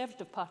Scottish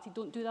Conservative Party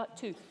don't do that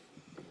too.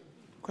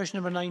 Question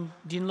number 9,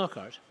 Dean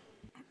Lockhart.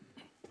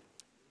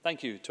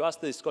 Thank you. To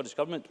ask the Scottish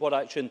Government what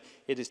action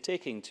it is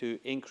taking to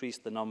increase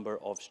the number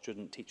of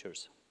student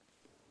teachers.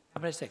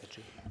 Cabinet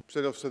Secretary.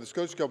 President Officer, the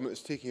Scottish Government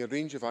is taking a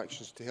range of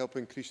actions to help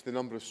increase the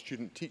number of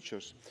student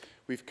teachers.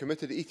 We've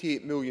committed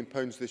 £88 million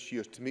this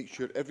year to make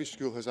sure every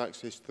school has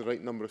access to the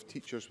right number of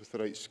teachers with the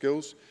right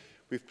skills.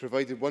 We've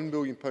provided £1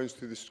 million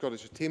through the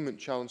Scottish Attainment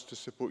Challenge to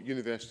support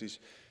universities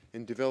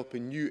in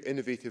developing new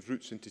innovative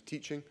routes into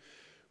teaching.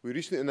 We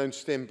recently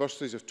announced STEM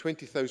bursaries of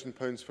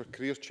 £20,000 for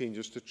career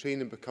changers to train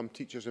and become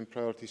teachers in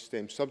priority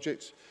STEM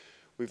subjects.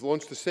 We've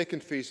launched the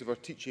second phase of our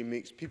Teaching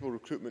Makes People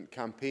recruitment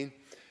campaign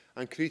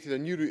and created a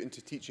new route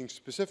into teaching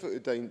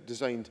specifically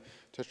designed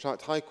to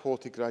attract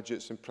high-quality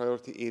graduates in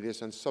priority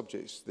areas and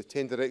subjects. The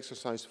tender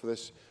exercise for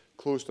this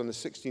closed on the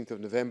 16th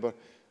of November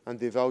and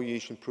the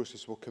evaluation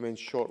process will commence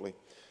shortly.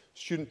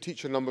 Student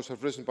teacher numbers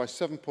have risen by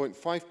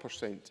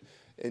 7.5%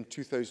 in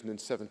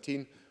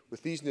 2017.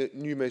 With these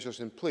new measures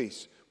in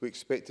place, we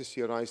expect to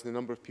see a rise in the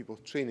number of people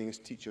training as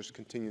teachers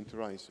continuing to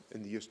rise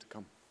in the years to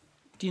come.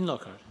 Dean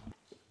Lockhart.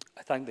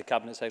 I thank the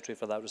Cabinet Secretary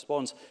for that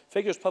response.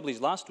 Figures published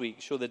last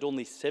week show that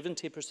only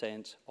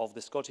 70% of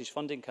the Scottish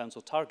Funding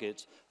Council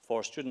targets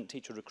for student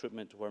teacher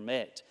recruitment were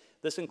met.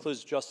 This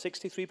includes just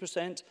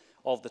 63%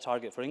 of the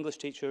target for English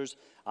teachers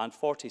and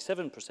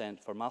 47%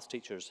 for maths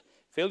teachers.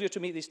 Failure to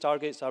meet these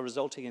targets are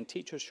resulting in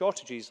teacher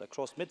shortages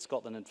across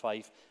Mid-Scotland and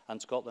Fife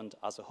and Scotland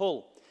as a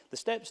whole. The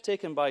steps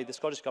taken by the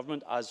Scottish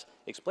Government, as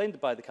explained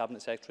by the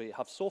Cabinet Secretary,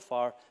 have so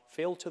far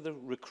failed to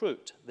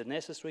recruit the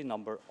necessary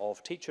number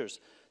of teachers.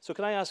 So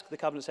can I ask the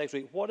Cabinet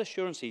Secretary, what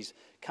assurances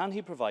can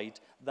he provide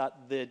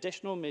that the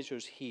additional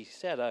measures he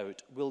set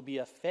out will be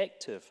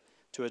effective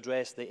to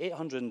address the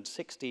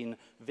 816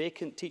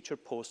 vacant teacher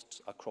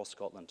posts across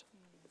Scotland?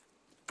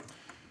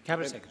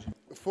 Cabinet Secretary.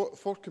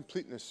 For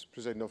completeness,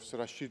 President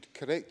Officer, I should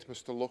correct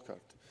Mr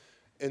Lockhart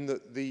in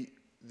that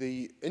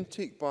the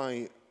intake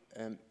by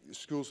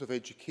schools of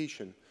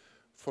education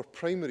for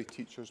primary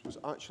teachers was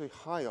actually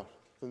higher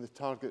than the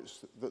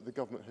targets that the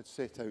government had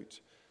set out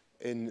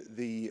in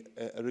the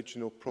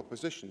original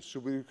proposition. So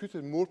we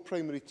recruited more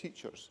primary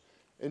teachers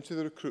into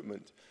the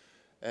recruitment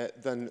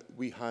than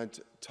we had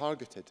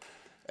targeted.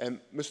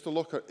 Mr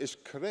Lockhart is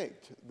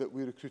correct that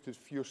we recruited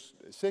fewer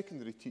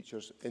secondary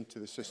teachers into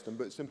the system,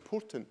 but it's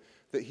important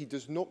that he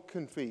does not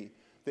convey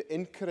the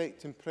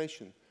incorrect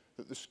impression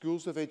that the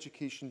schools of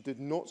education did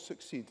not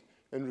succeed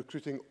in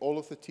recruiting all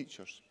of the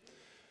teachers.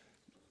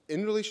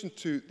 In relation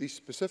to the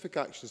specific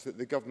actions that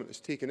the government has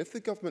taken, if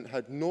the government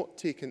had not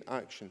taken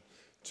action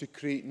to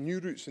create new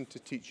routes into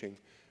teaching,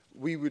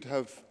 we would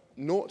have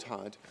not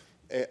had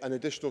an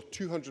additional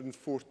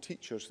 204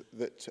 teachers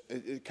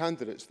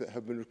candidates that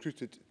have been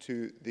recruited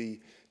to the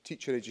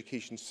teacher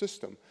education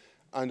system,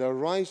 and a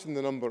rise in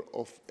the number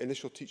of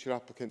initial teacher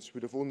applicants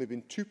would have only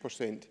been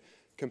 2%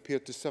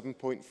 compared to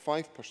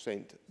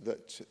 7.5%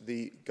 that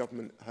the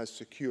government has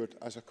secured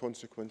as a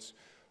consequence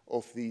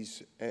of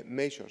these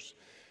measures.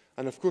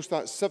 And of course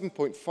that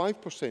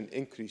 7.5%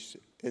 increase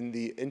in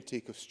the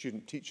intake of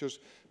student teachers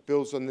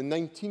builds on the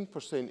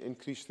 19%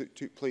 increase that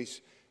took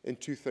place in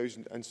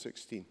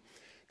 2016.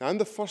 Now, I'm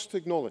the first to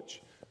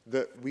acknowledge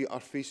that we are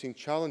facing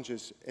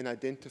challenges in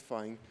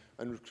identifying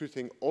and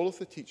recruiting all of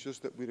the teachers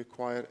that we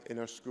require in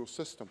our school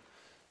system.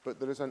 But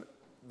there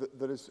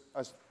is,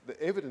 as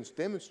the evidence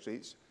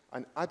demonstrates,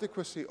 an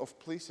adequacy of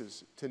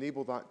places to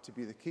enable that to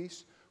be the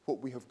case. What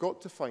we have got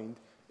to find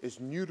is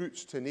new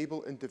routes to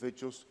enable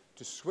individuals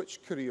to switch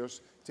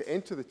careers to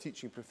enter the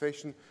teaching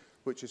profession,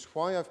 which is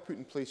why I've put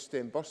in place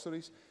STEM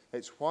bursaries.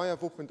 It's why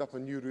I've opened up a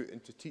new route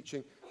into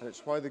teaching, and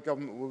it's why the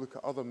government will look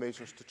at other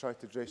measures to try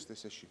to address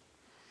this issue.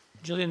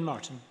 Gillian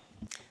Martin.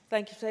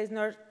 Thank you,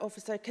 President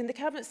Officer. Can the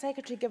Cabinet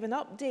Secretary give an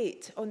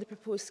update on the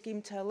proposed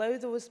scheme to allow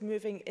those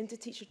moving into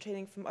teacher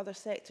training from other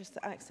sectors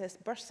to access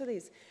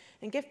bursaries,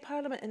 and give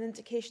Parliament an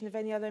indication of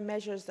any other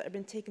measures that have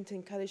been taken to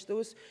encourage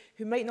those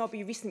who might not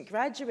be recent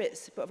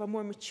graduates but of a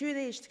more mature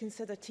age to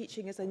consider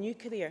teaching as a new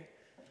career?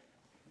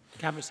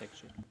 Cabinet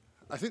Secretary.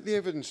 I think the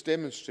evidence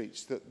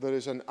demonstrates that there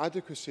is an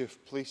adequacy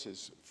of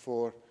places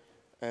for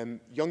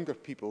younger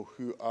people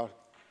who are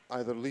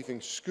either leaving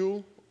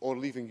school or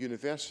leaving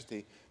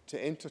university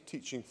to enter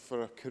teaching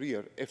for a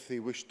career if they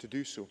wish to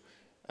do so.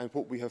 And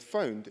what we have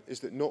found is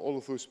that not all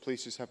of those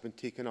places have been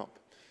taken up.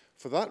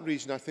 For that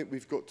reason, I think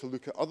we've got to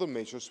look at other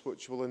measures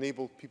which will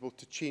enable people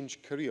to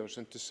change careers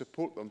and to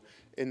support them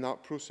in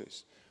that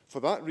process.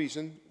 For that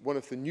reason, one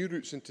of the new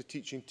routes into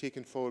teaching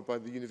taken forward by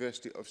the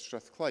University of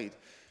Strathclyde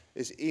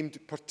is aimed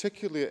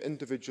particularly at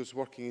individuals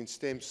working in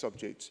STEM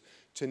subjects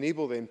to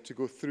enable them to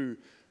go through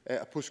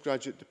a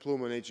postgraduate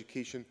diploma in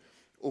education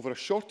over a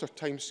shorter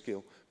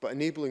timescale, but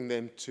enabling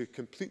them to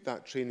complete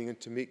that training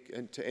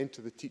and to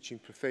enter the teaching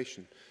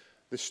profession.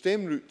 The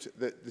STEM route,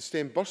 the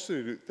STEM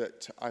bursary route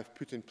that I've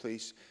put in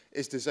place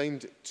is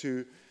designed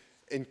to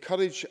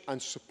encourage and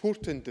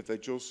support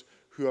individuals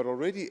who are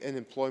already in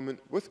employment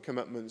with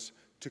commitments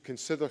to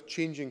consider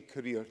changing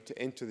career to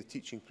enter the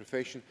teaching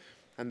profession.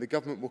 And the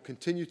government will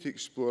continue to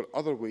explore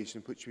other ways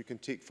in which we can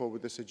take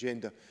forward this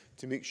agenda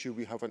to make sure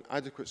we have an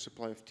adequate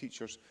supply of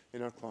teachers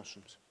in our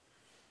classrooms.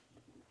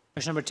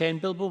 Question number 10,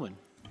 Bill Bowman.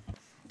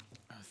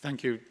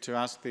 Thank you. To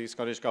ask the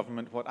Scottish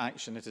Government what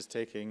action it is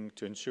taking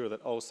to ensure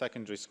that all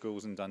secondary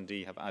schools in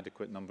Dundee have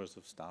adequate numbers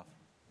of staff.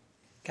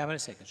 Cabinet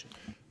Secretary.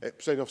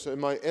 Presiding Officer, in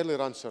my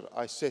earlier answer,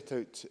 I set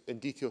out in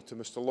detail to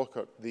Mr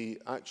Lockhart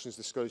the actions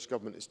the Scottish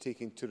Government is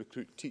taking to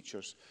recruit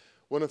teachers.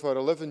 One of our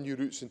 11 new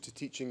routes into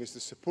teaching is the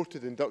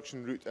supported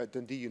induction route at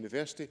Dundee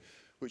University,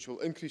 which will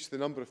increase the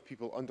number of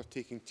people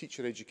undertaking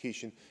teacher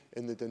education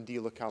in the Dundee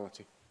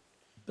locality.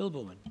 Bill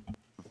Bowman.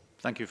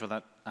 Thank you for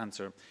that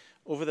answer.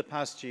 Over the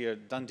past year,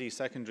 Dundee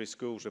secondary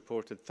schools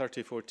reported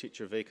 34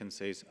 teacher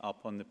vacancies,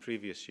 up on the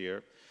previous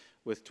year,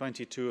 with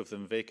 22 of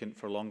them vacant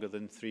for longer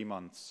than 3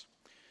 months.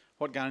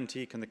 What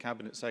guarantee can the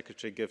Cabinet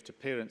Secretary give to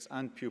parents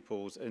and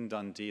pupils in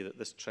Dundee that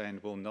this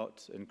trend will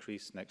not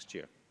increase next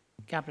year?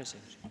 Cabinet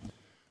Secretary.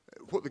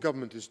 What the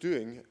Government is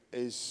doing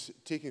is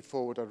taking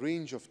forward a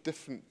range of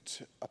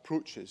different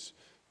approaches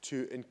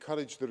to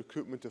encourage the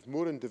recruitment of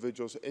more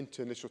individuals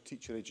into initial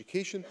teacher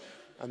education,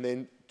 and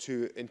then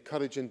to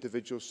encourage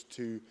individuals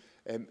to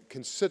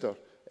consider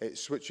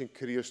switching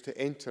careers to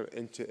enter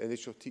into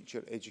initial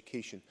teacher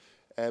education.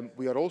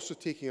 We are also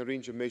taking a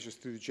range of measures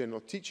through the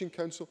General Teaching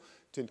Council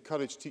to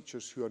encourage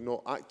teachers who are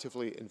not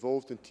actively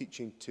involved in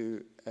teaching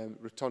to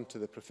return to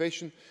the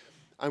profession.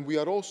 And we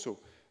are also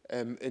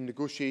in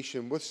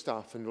negotiation with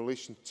staff in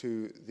relation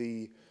to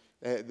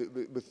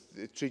with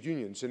the trade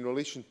unions in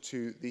relation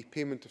to the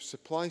payment of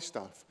supply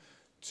staff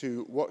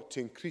to work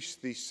to increase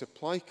the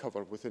supply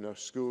cover within our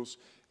schools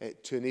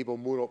to enable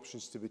more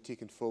options to be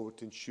taken forward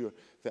to ensure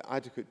that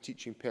adequate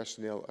teaching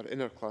personnel are in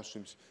our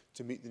classrooms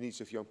to meet the needs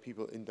of young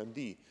people in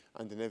Dundee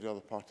and in every other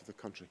part of the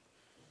country.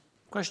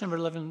 Question number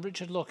 11,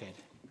 Richard Lockhead.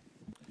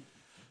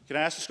 Can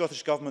I ask the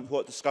Scottish Government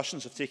what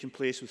discussions have taken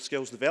place with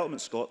Skills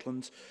Development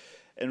Scotland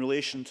in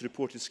relation to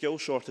reported skill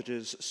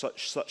shortages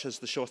such as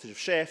the shortage of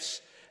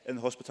chefs in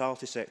the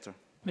hospitality sector?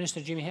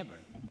 Minister Jamie Hepburn.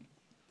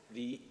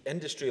 The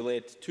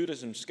industry-led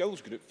tourism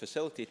skills group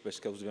facilitated by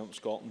Skills Development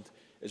Scotland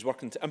is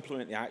working to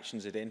implement the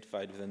actions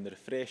identified within the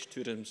refreshed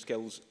Tourism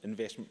Skills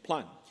Investment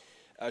Plan.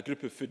 A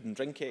group of food and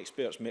drink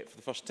experts met for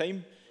the first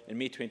time in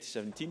May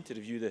 2017 to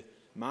review the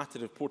matter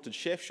of reported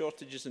chef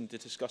shortages and to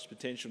discuss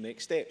potential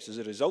next steps. As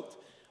a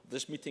result of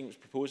this meeting, it was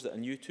proposed that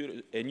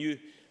a new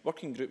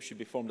working group should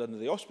be formed under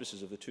the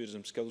auspices of the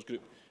Tourism Skills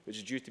Group, which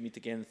is due to meet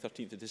again on the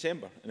 13th of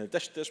December. In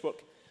addition to this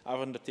work, I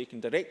have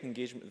undertaken direct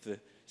engagement with the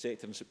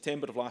sector. In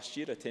September of last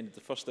year, I attended the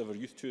first ever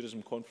Youth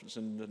Tourism Conference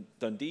in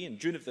Dundee. In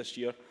June of this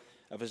year,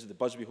 I visited the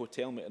Busby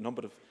Hotel, met a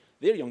number of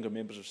their younger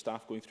members of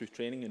staff going through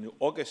training. In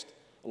August,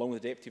 along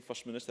with the Deputy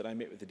First Minister, I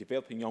met with the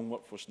Developing Young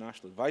Workforce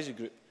National Advisory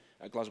Group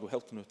at Glasgow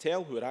Hilton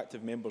Hotel, who are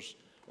active members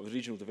of the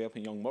Regional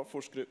Developing Young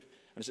Workforce Group.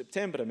 And in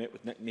September, I met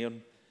with Nick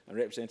Nairn and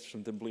representatives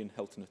from Dimbley and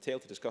Hilton Hotel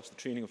to discuss the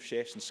training of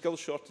chefs and skills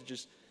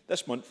shortages.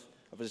 This month,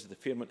 I visited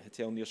the Fairmont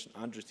Hotel near St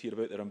Andrews to hear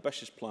about their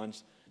ambitious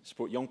plans to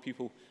support young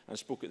people and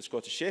spoke at the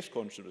Scottish Chefs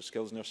Conference about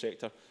skills in their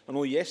sector. And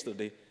only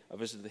yesterday, I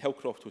visited the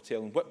Hillcroft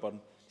Hotel in Whitburn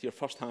to hear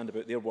first-hand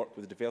about their work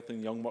with the Developing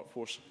Young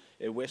Workforce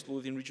West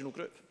Lothian Regional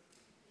Group.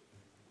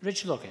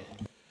 Richard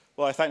Lockhead.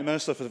 Well, I thank the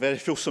Minister for the very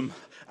fulsome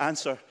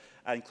answer,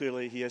 and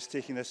clearly he is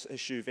taking this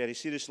issue very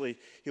seriously.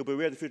 He'll be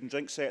aware the food and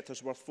drink sector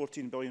is worth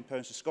 £14 billion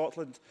to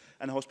Scotland,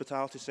 and the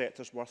hospitality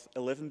sector is worth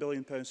 £11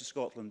 billion to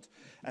Scotland.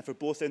 And for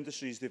both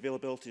industries, the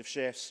availability of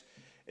chefs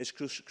is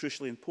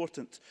crucially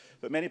important.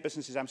 But many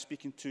businesses I'm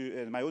speaking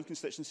to in my own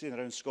constituency and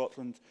around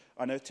Scotland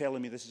are now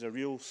telling me this is a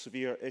real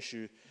severe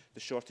issue, the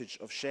shortage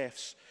of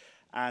chefs.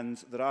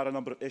 And there are a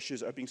number of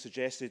issues that are being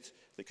suggested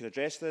that could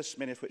address this,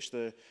 many of which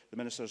the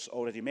Minister's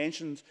already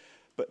mentioned,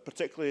 but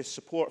particularly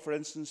support, for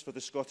instance, for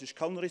the Scottish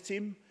culinary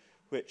team,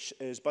 which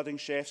is budding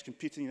chefs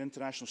competing on the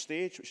international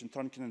stage, which in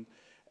turn can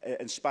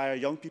inspire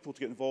young people to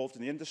get involved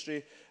in the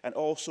industry, and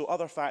also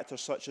other factors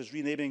such as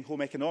renaming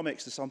home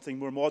economics to something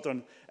more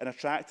modern and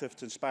attractive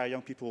to inspire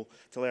young people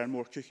to learn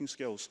more cooking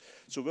skills.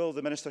 So will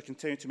the Minister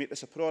continue to make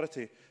this a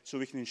priority so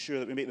we can ensure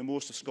that we make the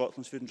most of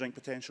Scotland's food and drink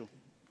potential?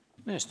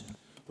 Minister.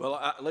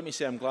 Well, let me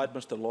say I'm glad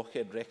Mr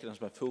Lockhead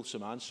recognised my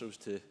fulsome answers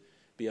to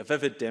be a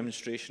vivid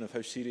demonstration of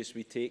how serious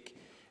we take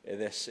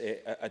this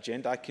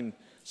agenda. I can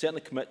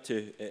certainly commit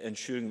to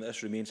ensuring that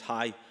this remains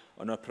high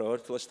on our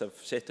priority list. I've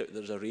set out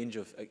there's a range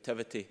of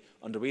activity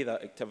underway.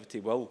 That activity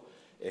will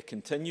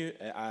continue.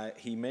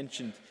 He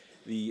mentioned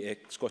the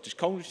Scottish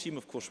culinary team.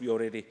 Of course, we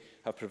already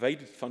have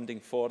provided funding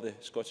for the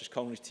Scottish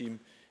culinary team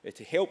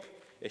to help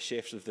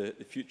chefs of the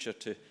future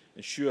to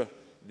ensure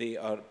they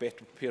are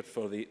better prepared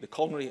for the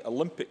culinary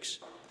Olympics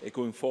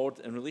going forward.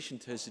 In relation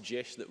to his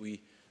suggestion that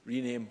we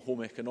rename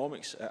home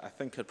economics, I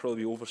think I'd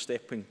probably be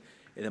overstepping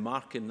the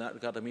mark in that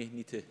regard. I may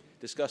need to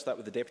discuss that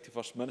with the Deputy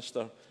First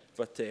Minister,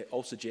 but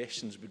all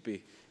suggestions would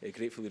be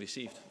gratefully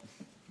received.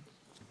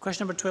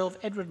 Question number 12,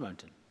 Edward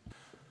Mountain.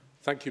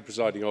 Thank you,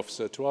 Presiding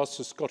Officer. To ask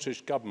the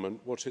Scottish Government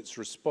what its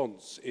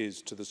response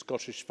is to the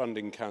Scottish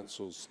Funding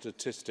Council's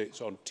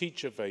statistics on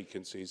teacher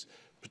vacancies,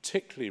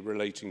 particularly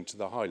relating to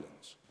the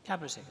Highlands.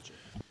 Cabinet Secretary.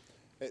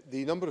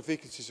 The number of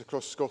vacancies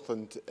across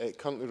Scotland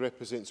currently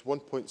represents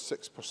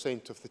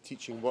 1.6% of the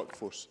teaching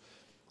workforce.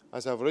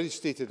 As I've already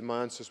stated in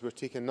my answers, we're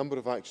taking a number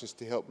of actions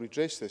to help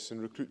redress this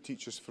and recruit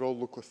teachers for all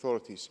local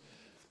authorities.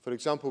 For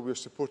example, we are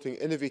supporting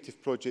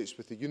innovative projects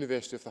with the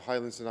University of the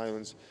Highlands and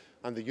Islands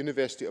and the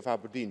University of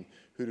Aberdeen,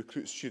 who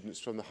recruit students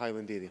from the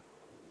Highland area.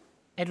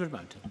 Edward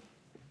Mountain.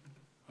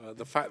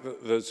 The fact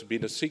that there's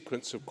been a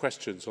sequence of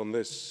questions on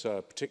this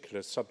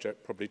particular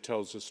subject probably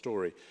tells a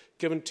story.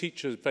 Given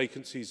teacher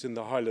vacancies in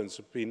the Highlands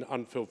have been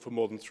unfilled for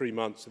more than 3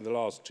 months in the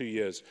last 2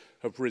 years,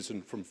 have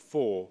risen from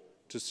 4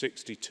 to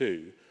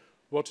 62,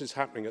 what is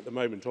happening at the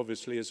moment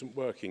obviously isn't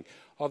working.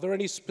 Are there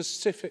any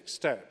specific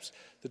steps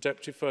the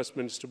Deputy First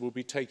Minister will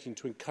be taking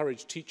to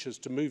encourage teachers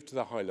to move to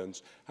the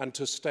Highlands and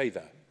to stay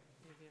there?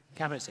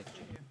 Cabinet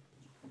Secretary.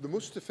 The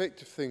most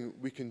effective thing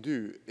we can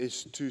do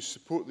is to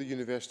support the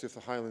University of the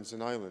Highlands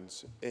and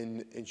Islands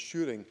in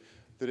ensuring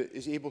that it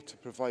is able to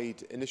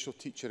provide initial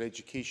teacher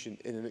education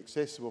in an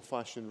accessible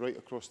fashion right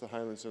across the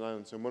Highlands and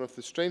Islands. And one of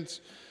the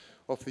strengths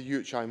of the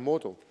UHI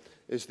model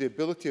is the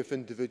ability of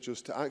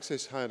individuals to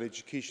access higher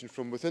education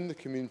from within the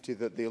community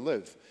that they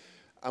live.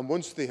 And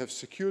once they have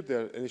secured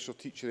their initial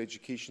teacher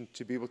education,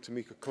 to be able to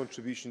make a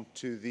contribution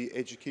to the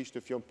education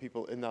of young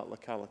people in that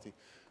locality.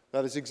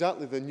 That is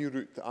exactly the new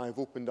route that I have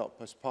opened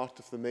up as part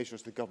of the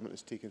measures the Government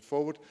has taken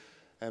forward.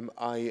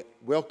 I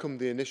welcome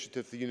the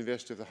initiative the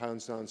University of the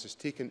Highlands and Islands has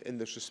taken in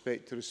this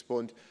respect to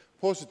respond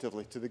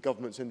positively to the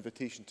Government's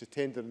invitation to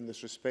tender in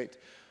this respect,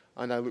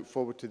 and I look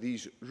forward to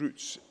these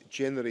routes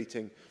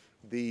generating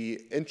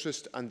the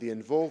interest and the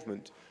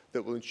involvement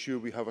that will ensure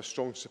we have a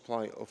strong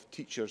supply of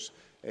teachers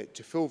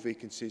to fill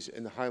vacancies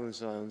in the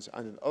Highlands and Islands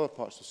and in other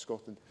parts of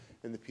Scotland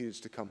in the periods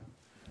to come.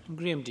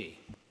 Graham Day.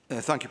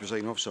 Thank you,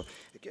 Presiding Officer.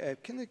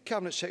 Can the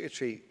Cabinet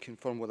Secretary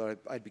confirm whether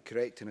I'd be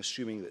correct in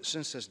assuming that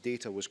since this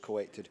data was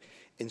collected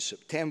in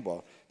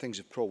September, things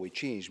have probably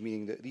changed,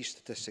 meaning that these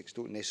statistics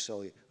don't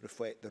necessarily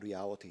reflect the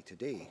reality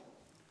today?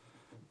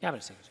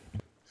 Cabinet Secretary.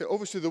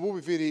 Obviously, there will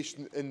be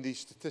variation in the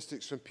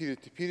statistics from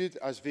period to period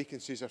as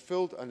vacancies are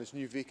filled and as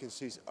new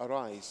vacancies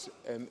arise.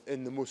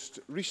 In the most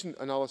recent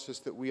analysis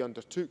that we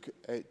undertook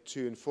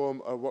to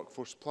inform our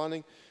workforce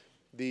planning,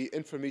 the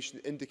information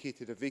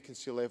indicated a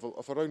vacancy level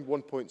of around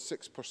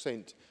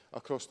 1.6%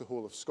 across the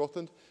whole of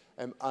Scotland.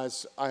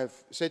 As I have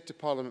said to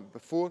Parliament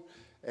before,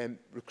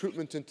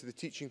 recruitment into the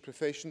teaching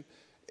profession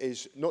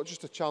is not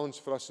just a challenge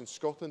for us in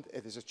Scotland,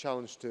 it is a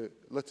challenge to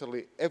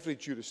literally every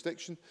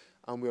jurisdiction,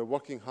 and we are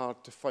working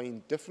hard to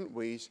find different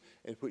ways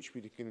in which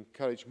we can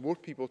encourage more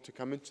people to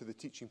come into the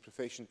teaching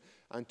profession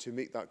and to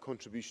make that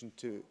contribution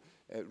to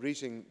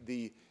raising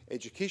the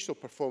educational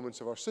performance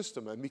of our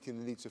system and meeting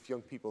the needs of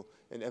young people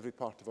in every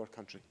part of our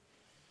country.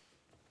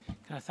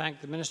 Can I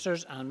thank the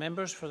Ministers and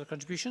members for their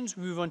contributions?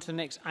 We move on to the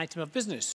next item of business.